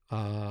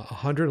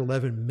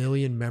 111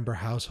 million member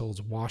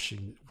households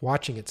watching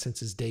it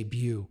since its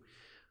debut.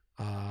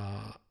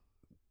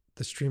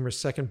 The streamer's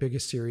second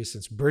biggest series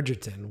since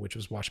Bridgerton, which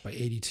was watched by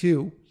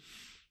 82.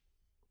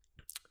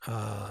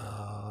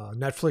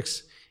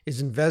 Netflix is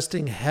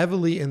investing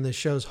heavily in the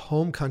show's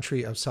home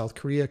country of South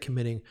Korea,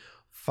 committing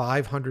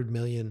 $500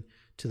 million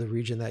to the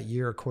region that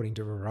year, according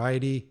to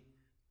Variety.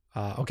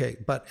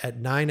 But at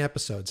 9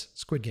 episodes,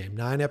 Squid Game,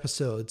 9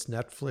 episodes,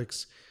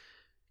 Netflix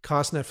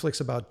cost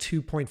Netflix about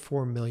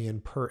 $2.4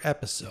 million per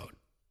episode,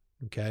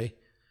 okay,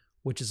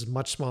 which is a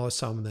much smaller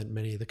sum than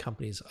many of the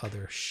company's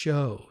other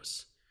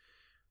shows.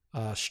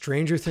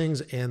 Stranger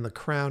Things and The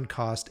Crown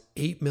cost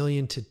 $8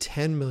 million to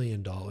 $10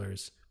 million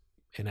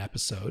an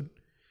episode,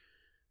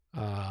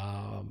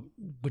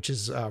 which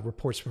is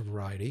reports from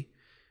Variety.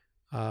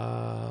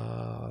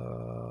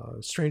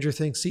 Stranger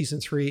Things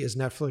Season 3 is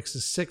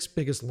Netflix's 6th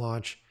biggest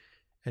launch,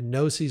 and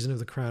no season of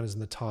The Crown is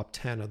in the top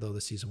 10, although the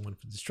season 1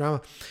 for this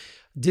drama.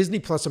 Disney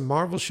Plus and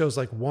Marvel shows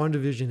like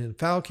WandaVision and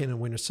Falcon and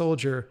Winter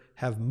Soldier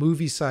have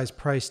movie-sized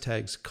price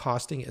tags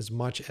costing as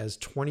much as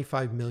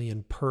 $25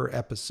 million per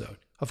episode.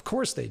 Of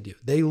course they do.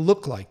 They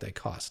look like they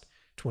cost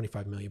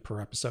 $25 million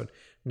per episode.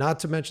 Not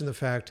to mention the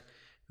fact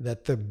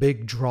that the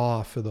big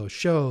draw for those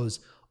shows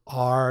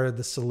are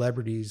the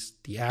celebrities,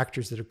 the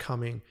actors that are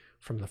coming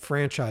from the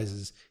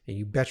franchises, and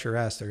you bet your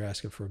ass they're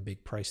asking for a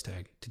big price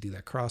tag to do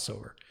that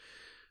crossover.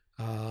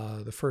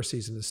 The first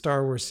season of the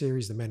Star Wars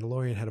series, The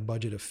Mandalorian, had a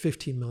budget of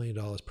 $15 million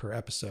per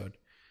episode,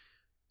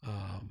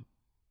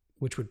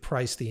 which would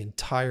price the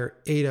entire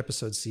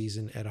 8-episode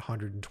season at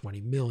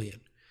 $120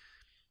 million.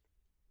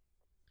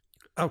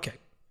 Okay,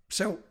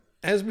 so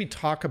as we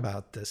talk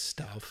about this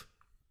stuff,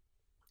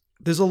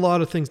 there's a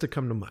lot of things that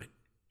come to mind,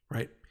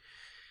 right?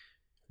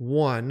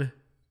 One,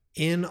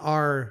 in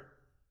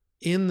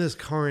this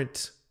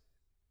current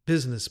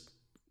business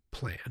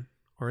plan,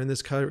 or in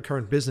this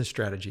current business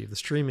strategy of the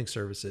streaming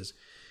services,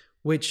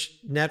 which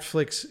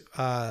Netflix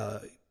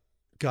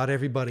got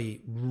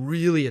everybody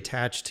really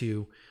attached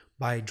to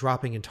by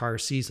dropping entire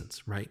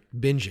seasons, right?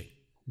 Binging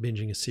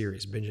a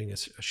series, binging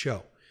a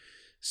show.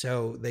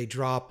 So they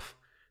drop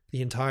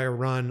the entire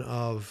run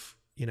of,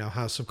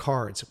 House of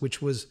Cards,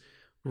 which was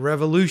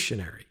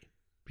revolutionary,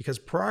 because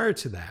prior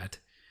to that,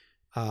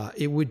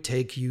 it would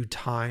take you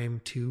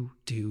time to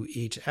do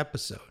each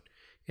episode,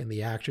 and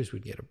the actors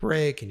would get a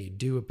break, and you'd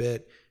do a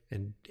bit,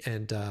 and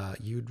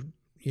you'd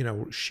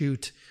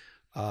shoot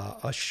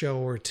a show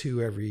or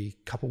two every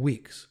couple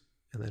weeks,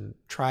 and then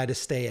try to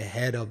stay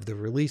ahead of the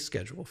release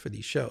schedule for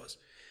these shows.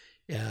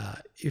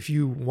 If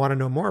you want to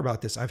know more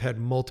about this, I've had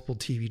multiple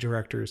TV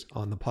directors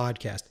on the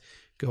podcast.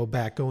 Go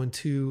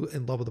into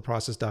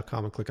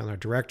inlovewiththeprocess.com and click on our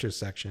directors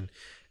section,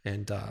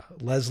 and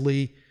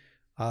Leslie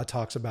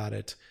talks about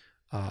it.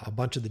 A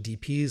bunch of the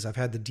DPs. I've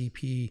had the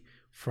DP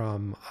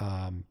from,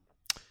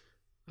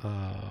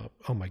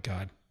 oh my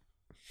God,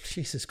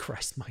 Jesus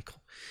Christ,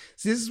 Michael.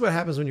 See, this is what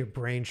happens when your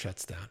brain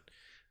shuts down.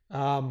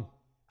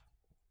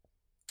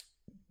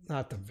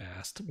 Not The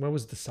Vast. What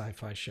was the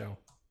sci-fi show?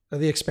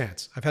 The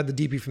Expanse. I've had the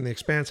DP from The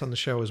Expanse on the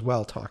show as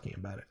well, talking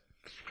about it.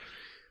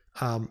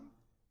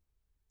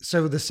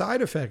 So the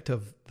side effect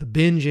of the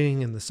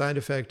binging and the side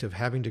effect of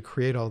having to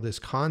create all this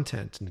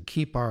content and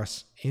keep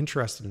us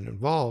interested and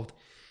involved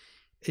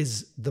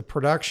is the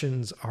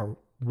productions are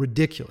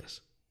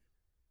ridiculous.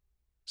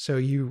 So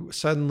you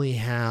suddenly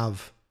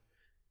have,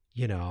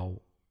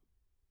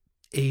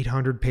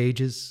 800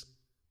 pages.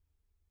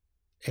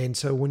 And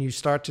so when you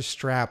start to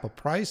strap a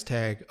price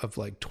tag of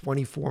like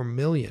 $24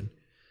 million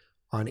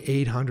on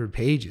 800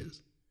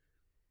 pages,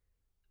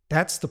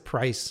 that's the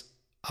price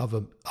of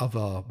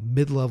a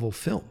mid-level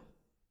film.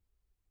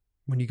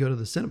 When you go to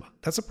the cinema,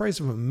 that's the price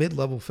of a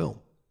mid-level film.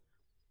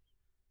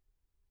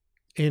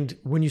 And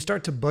when you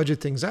start to budget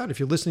things out, if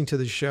you're listening to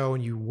the show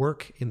and you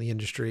work in the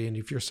industry, and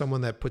if you're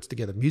someone that puts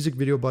together music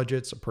video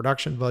budgets or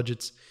production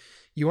budgets,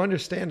 you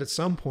understand at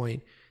some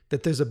point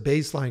that there's a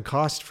baseline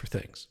cost for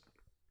things,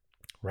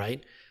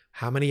 right?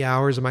 How many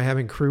hours am I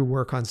having crew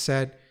work on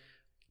set?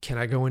 Can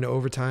I go into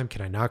overtime?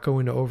 Can I not go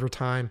into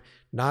overtime?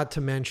 Not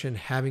to mention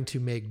having to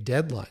make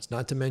deadlines,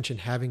 not to mention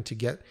having to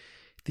get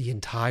the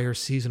entire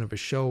season of a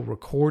show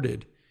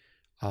recorded.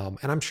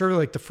 And I'm sure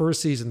like the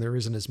first season, there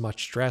isn't as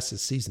much stress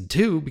as season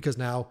 2, because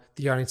now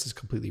the audience is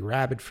completely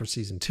rabid for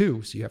season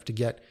 2. So you have to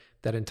get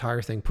that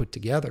entire thing put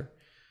together.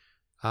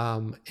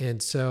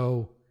 And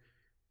so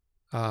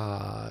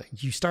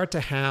you start to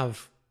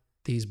have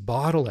these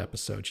bottle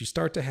episodes. You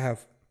start to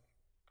have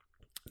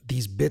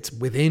these bits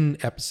within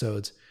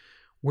episodes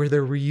where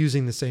they're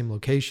reusing the same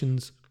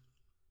locations,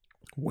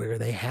 where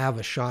they have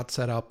a shot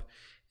set up.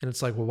 And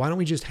it's like, well, why don't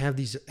we just have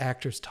these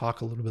actors talk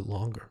a little bit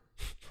longer?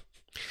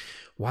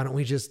 Why don't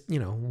we just,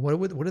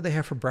 what did they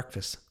have for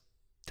breakfast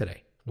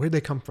today? Where did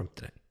they come from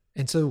today?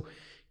 And so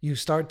you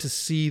start to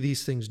see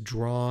these things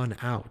drawn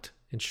out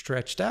and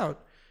stretched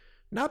out,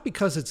 not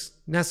because it's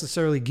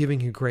necessarily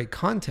giving you great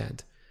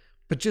content,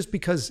 but just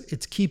because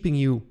it's keeping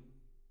you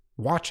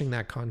watching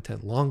that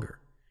content longer.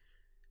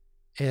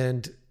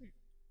 And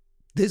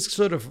this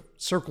sort of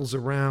circles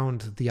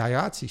around the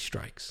IATSE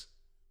strikes,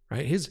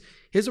 right?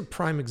 Here's a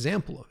prime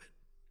example of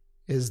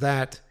it, is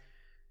that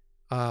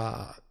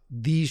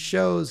these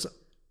shows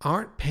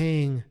aren't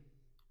paying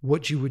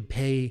what you would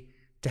pay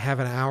to have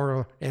an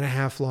hour and a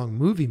half long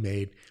movie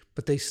made,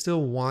 but they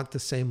still want the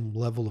same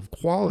level of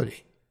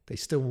quality. They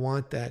still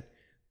want that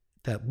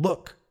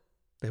look.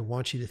 They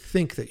want you to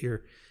think that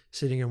you're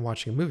sitting and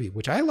watching a movie,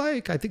 which I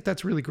like. I think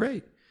that's really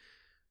great.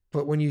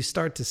 But when you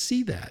start to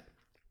see that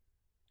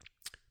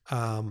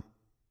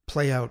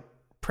play out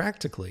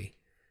practically,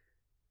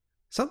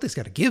 something's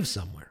got to give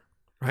somewhere,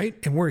 right?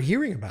 And we're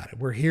hearing about it.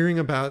 We're hearing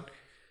about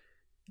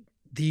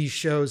these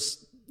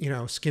shows,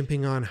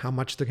 skimping on how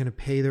much they're going to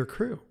pay their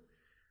crew,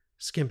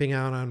 skimping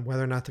out on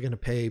whether or not they're going to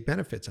pay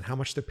benefits and how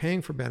much they're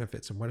paying for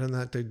benefits and whether or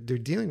not they're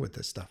dealing with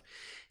this stuff.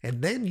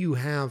 And then you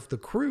have the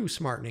crew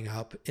smartening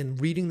up and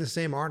reading the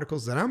same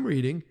articles that I'm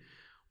reading,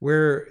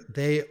 where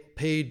they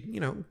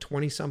paid,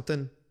 20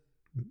 something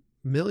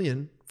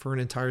million for an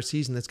entire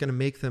season that's going to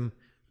make them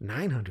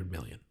 900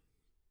 million.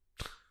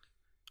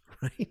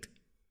 Right?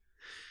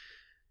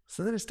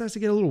 So then it starts to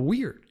get a little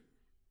weird.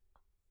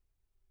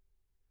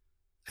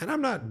 And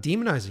I'm not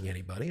demonizing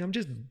anybody. I'm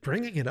just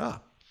bringing it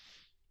up.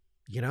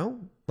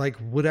 Like,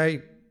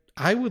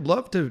 I would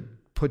love to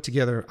put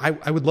together,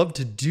 I would love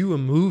to do a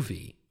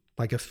movie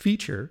like a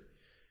feature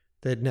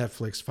that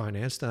Netflix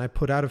financed, and I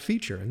put out a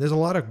feature. And there's a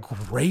lot of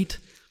great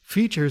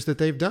features that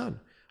they've done.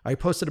 I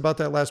posted about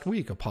that last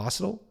week.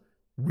 Apostle,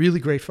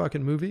 really great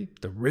fucking movie.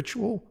 The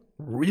Ritual,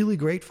 really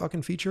great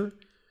fucking feature.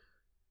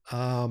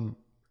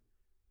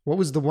 What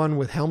was the one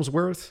with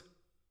Helmsworth?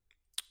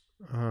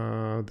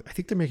 I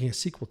think they're making a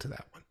sequel to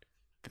that one.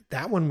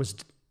 That one was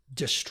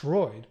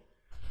destroyed.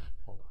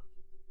 Hold on.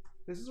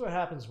 This is what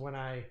happens when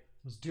I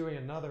was doing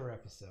another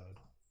episode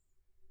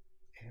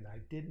and I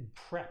didn't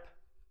prep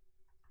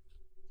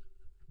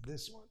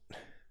this one.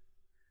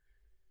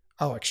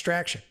 Oh,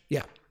 Extraction.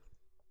 Yeah.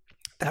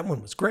 That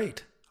one was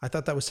great. I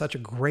thought that was such a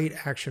great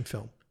action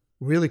film.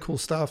 Really cool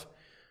stuff.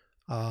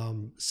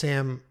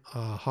 Sam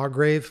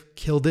Hargrave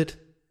killed it.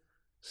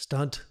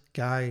 Stunt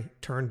guy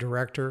turned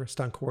director,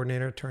 stunt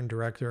coordinator turned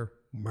director,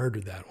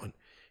 murdered that one.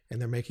 And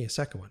they're making a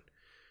second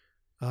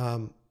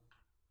one.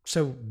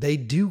 So they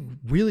do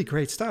really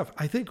great stuff.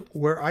 I think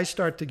where I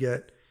start to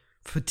get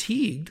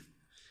fatigued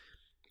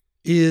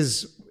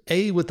is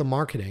A, with the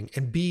marketing,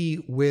 and B,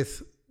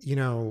 with,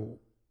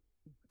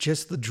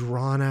 just the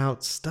drawn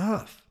out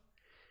stuff.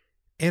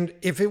 And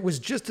if it was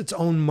just its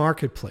own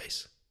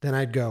marketplace, then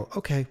I'd go,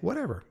 okay,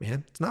 whatever,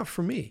 man, it's not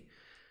for me.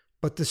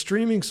 But the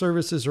streaming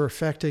services are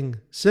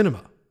affecting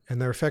cinema,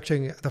 and they're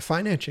affecting the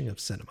financing of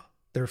cinema.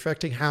 They're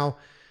affecting how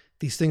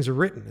these things are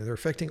written, and they're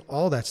affecting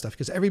all that stuff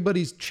because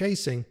everybody's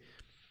chasing,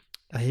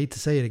 I hate to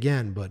say it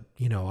again, but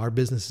our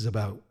business is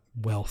about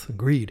wealth and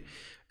greed.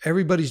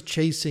 Everybody's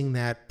chasing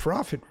that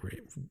profit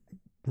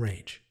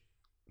range.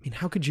 I mean,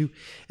 how could you,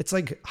 it's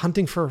like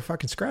hunting for a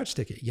fucking scratch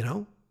ticket,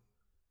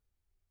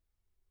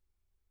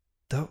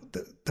 The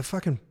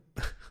fucking,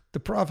 the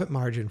profit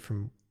margin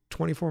from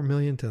 24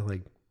 million to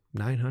like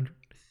 900.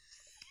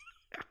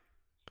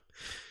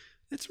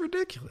 It's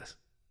ridiculous.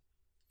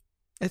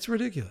 It's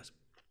ridiculous.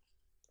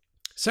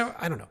 So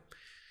I don't know.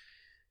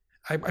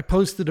 I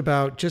posted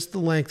about just the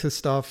length of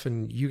stuff,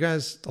 and you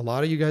guys, a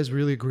lot of you guys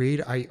really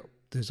agreed.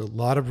 There's a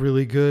lot of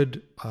really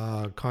good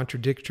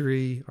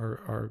contradictory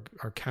or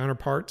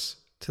counterparts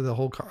to the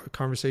whole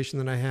conversation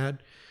that I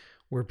had,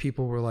 where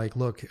people were like,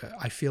 look,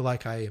 I feel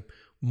like I am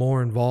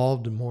more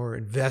involved and more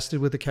invested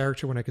with the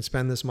character when I could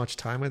spend this much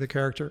time with the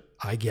character.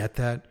 I get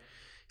that.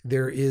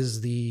 There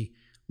is the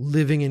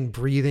living and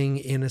breathing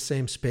in the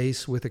same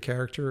space with a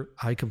character.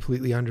 I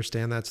completely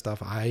understand that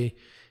stuff. I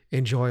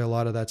enjoy a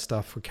lot of that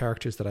stuff for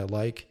characters that I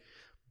like.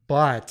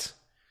 But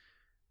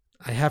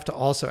I have to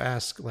also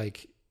ask,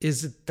 like,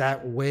 is it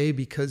that way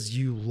because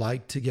you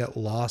like to get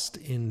lost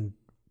in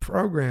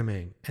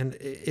programming? And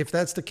if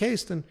that's the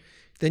case,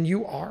 then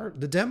you are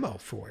the demo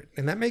for it.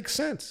 And that makes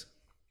sense,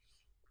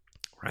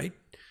 right?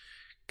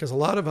 Because a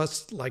lot of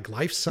us, like,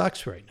 life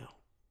sucks right now.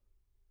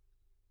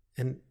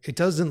 And it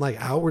doesn't like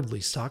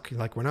outwardly suck.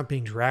 Like, we're not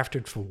being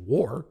drafted for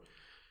war,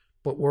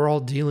 but we're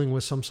all dealing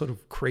with some sort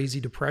of crazy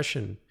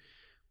depression.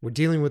 We're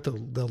dealing with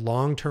the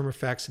long-term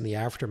effects and the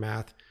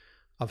aftermath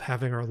of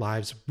having our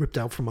lives ripped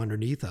out from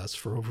underneath us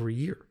for over a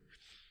year,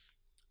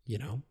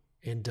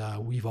 and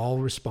we've all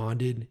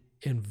responded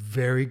in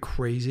very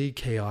crazy,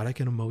 chaotic,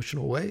 and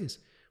emotional ways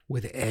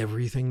with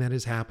everything that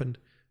has happened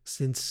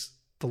since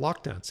the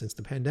lockdown, since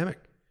the pandemic.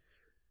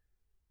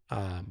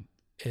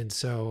 And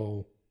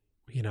so,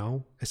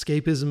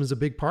 escapism is a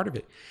big part of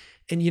it.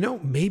 And,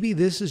 maybe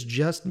this is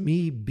just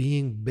me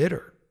being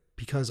bitter,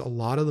 because a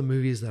lot of the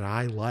movies that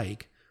I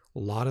like, a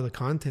lot of the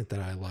content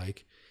that I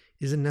like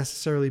isn't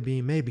necessarily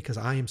being made because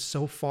I am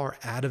so far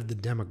out of the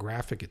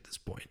demographic at this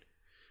point.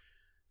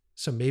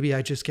 So maybe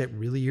I just get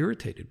really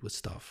irritated with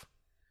stuff,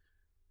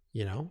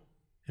 and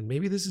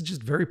maybe this is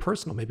just very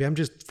personal. Maybe I'm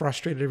just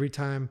frustrated every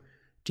time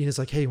Gina's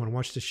like, hey, you want to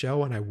watch the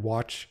show? And I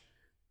watch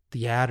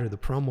the ad or the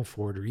promo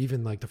for it, or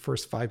even like the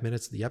first 5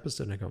 minutes of the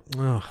episode, and I go,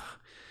 oh,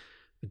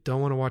 I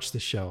don't want to watch the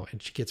show.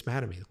 And she gets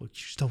mad at me. Well, you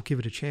just don't give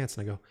it a chance.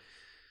 And I go,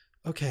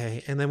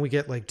 okay. And then we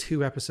get like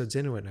 2 episodes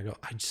into it, and I go,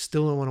 I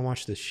still don't want to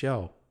watch this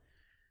show.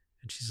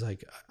 And she's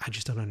like, I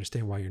just don't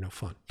understand why you're no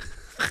fun.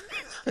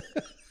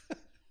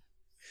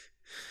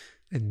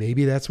 And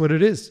maybe that's what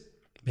it is.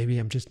 Maybe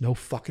I'm just no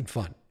fucking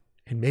fun.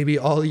 And maybe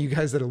all of you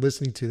guys that are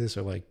listening to this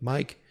are like,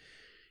 Mike,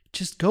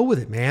 just go with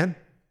it, man.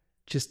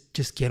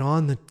 Just get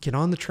on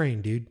the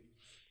train, dude.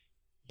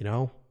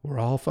 We're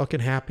all fucking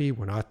happy.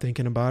 We're not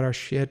thinking about our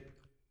shit.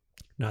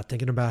 Not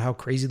thinking about how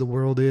crazy the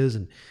world is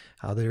and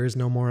how there is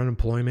no more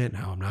unemployment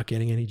and how I'm not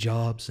getting any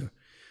jobs. Or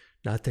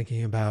not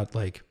thinking about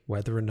like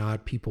whether or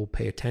not people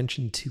pay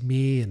attention to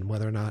me and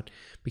whether or not,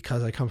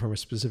 because I come from a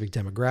specific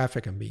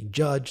demographic, I'm being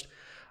judged.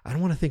 I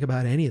don't want to think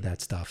about any of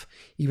that stuff,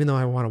 even though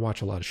I want to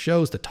watch a lot of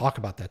shows that talk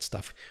about that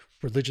stuff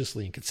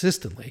religiously and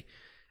consistently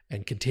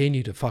and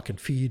continue to fucking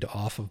feed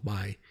off of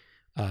my,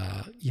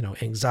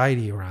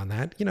 anxiety around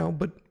that,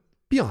 but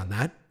beyond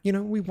that,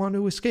 we want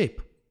to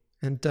escape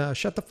and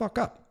shut the fuck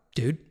up,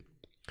 dude.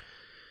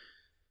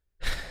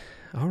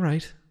 All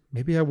right.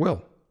 Maybe I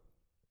will.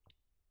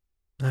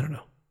 I don't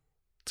know.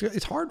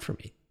 It's hard for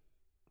me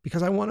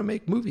because I want to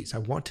make movies. I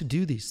want to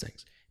do these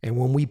things. And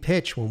when we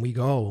pitch, when we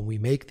go and we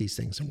make these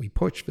things and we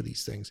push for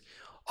these things,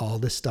 all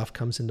this stuff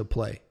comes into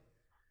play.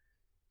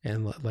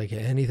 And like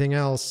anything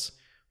else,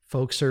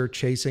 folks are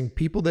chasing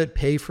people that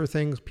pay for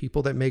things.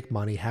 People that make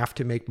money have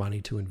to make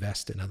money to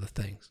invest in other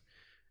things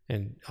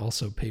and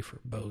also pay for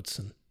boats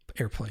and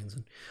airplanes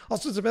and all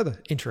sorts of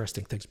other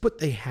interesting things. But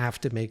they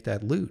have to make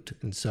that loot.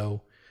 And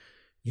so,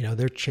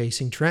 they're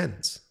chasing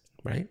trends,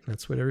 right?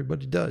 That's what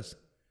everybody does.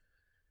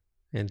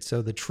 And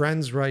so the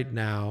trends right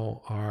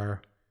now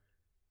are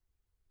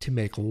to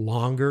make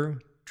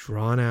longer,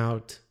 drawn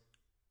out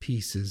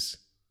pieces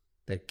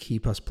that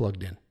keep us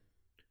plugged in.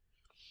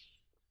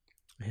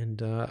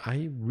 And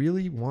I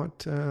really want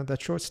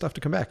that short stuff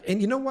to come back.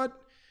 And you know what?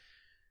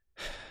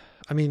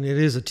 I mean, it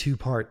is a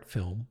 2-part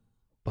film,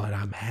 but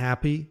I'm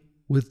happy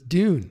with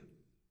Dune.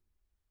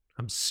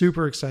 I'm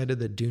super excited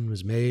that Dune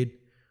was made.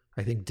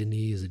 I think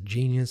Denis is a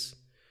genius.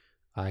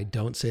 I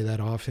don't say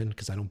that often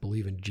because I don't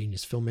believe in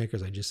genius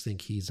filmmakers. I just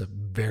think he's a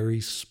very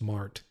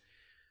smart,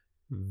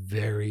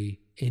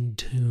 very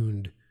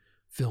in-tuned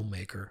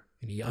filmmaker.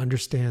 And he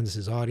understands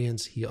his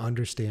audience. He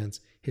understands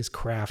his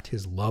craft,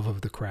 his love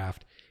of the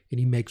craft. And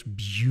he makes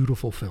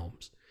beautiful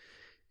films.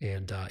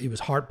 And it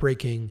was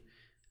heartbreaking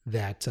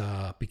that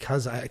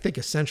because I think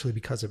essentially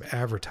because of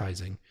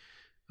advertising,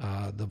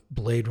 the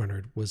Blade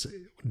Runner was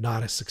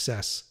not a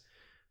success.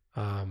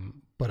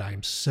 But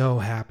I'm so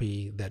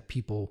happy that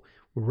people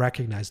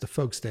recognize, the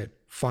folks that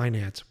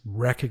finance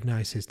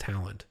recognize his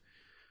talent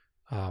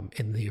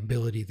and the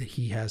ability that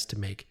he has to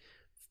make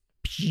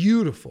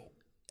beautiful,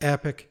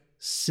 epic,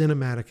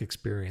 cinematic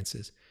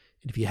experiences.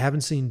 And if you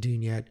haven't seen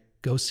Dune yet,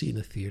 go see it in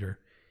the theater.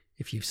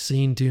 If you've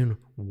seen Dune,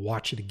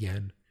 watch it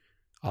again.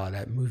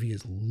 That movie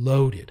is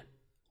loaded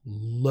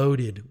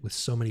with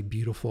so many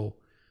beautiful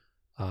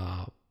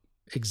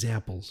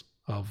examples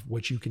of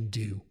what you can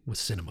do with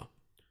cinema.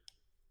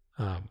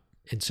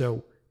 And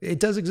so it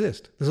does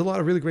exist. There's a lot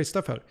of really great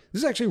stuff out.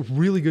 This is actually a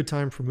really good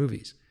time for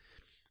movies.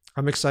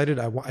 I'm excited.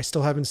 I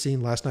still haven't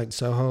seen Last Night in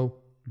Soho.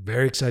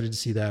 Very excited to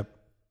see that.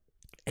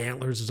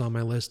 Antlers is on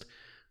my list. I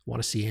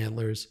want to see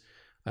Antlers.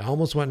 I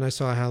almost went and I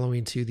saw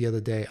Halloween 2 the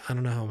other day. I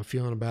don't know how I'm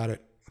feeling about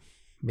it.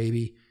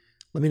 Maybe.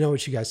 Let me know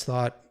what you guys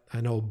thought.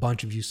 I know a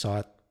bunch of you saw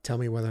it. Tell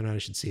me whether or not I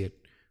should see it.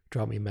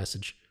 Drop me a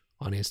message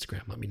on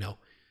Instagram. Let me know.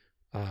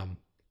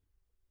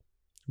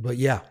 But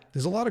yeah,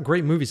 there's a lot of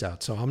great movies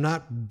out. So I'm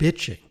not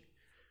bitching.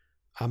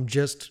 I'm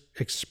just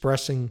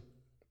expressing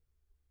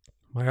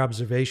my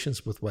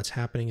observations with what's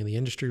happening in the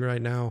industry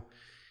right now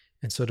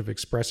and sort of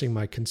expressing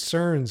my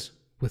concerns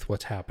with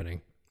what's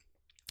happening.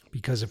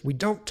 Because if we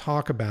don't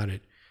talk about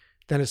it,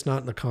 then it's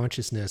not in the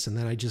consciousness. And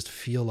then I just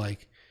feel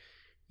like,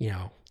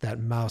 that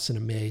mouse in a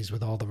maze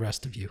with all the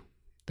rest of you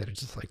that are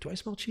just like, do I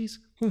smell cheese?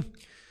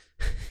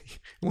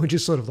 We're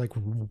just sort of like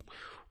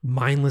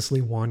mindlessly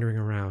wandering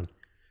around.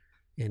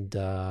 And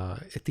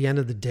at the end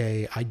of the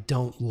day, I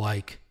don't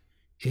like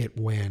it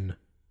when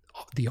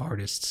the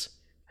artists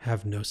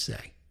have no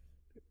say,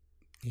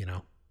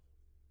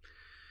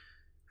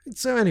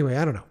 So anyway,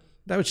 I don't know.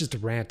 That was just a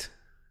rant.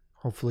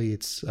 Hopefully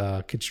it's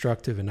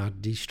constructive and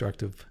not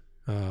destructive.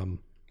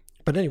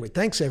 But anyway,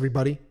 thanks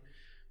everybody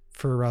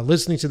for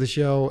listening to the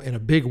show, and a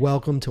big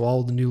welcome to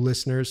all the new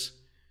listeners.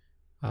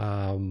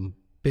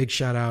 Big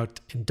shout out.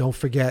 And don't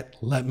forget,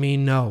 let me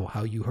know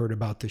how you heard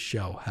about this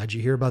show. How'd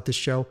you hear about this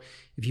show?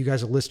 If you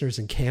guys are listeners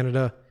in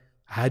Canada,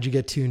 how'd you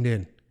get tuned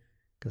in?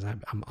 Because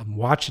I'm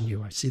watching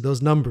you. I see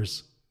those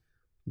numbers.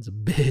 There's a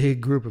big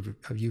group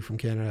of you from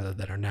Canada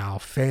that are now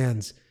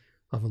fans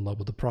of In Love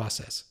with the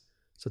Process.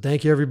 So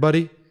thank you,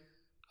 everybody.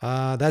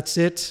 That's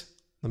it.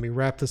 Let me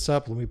wrap this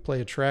up. Let me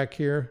play a track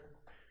here.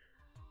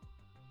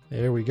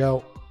 There we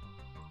go.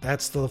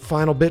 That's the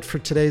final bit for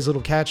today's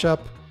little catch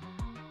up.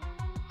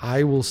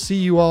 I will see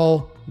you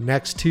all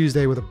next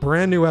Tuesday with a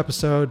brand new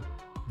episode.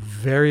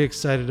 Very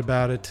excited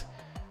about it.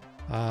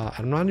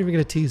 I'm not even going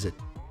to tease it.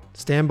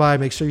 Stand by.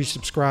 Make sure you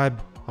subscribe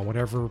on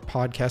whatever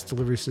podcast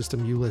delivery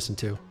system you listen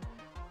to.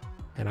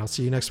 And I'll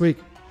see you next week.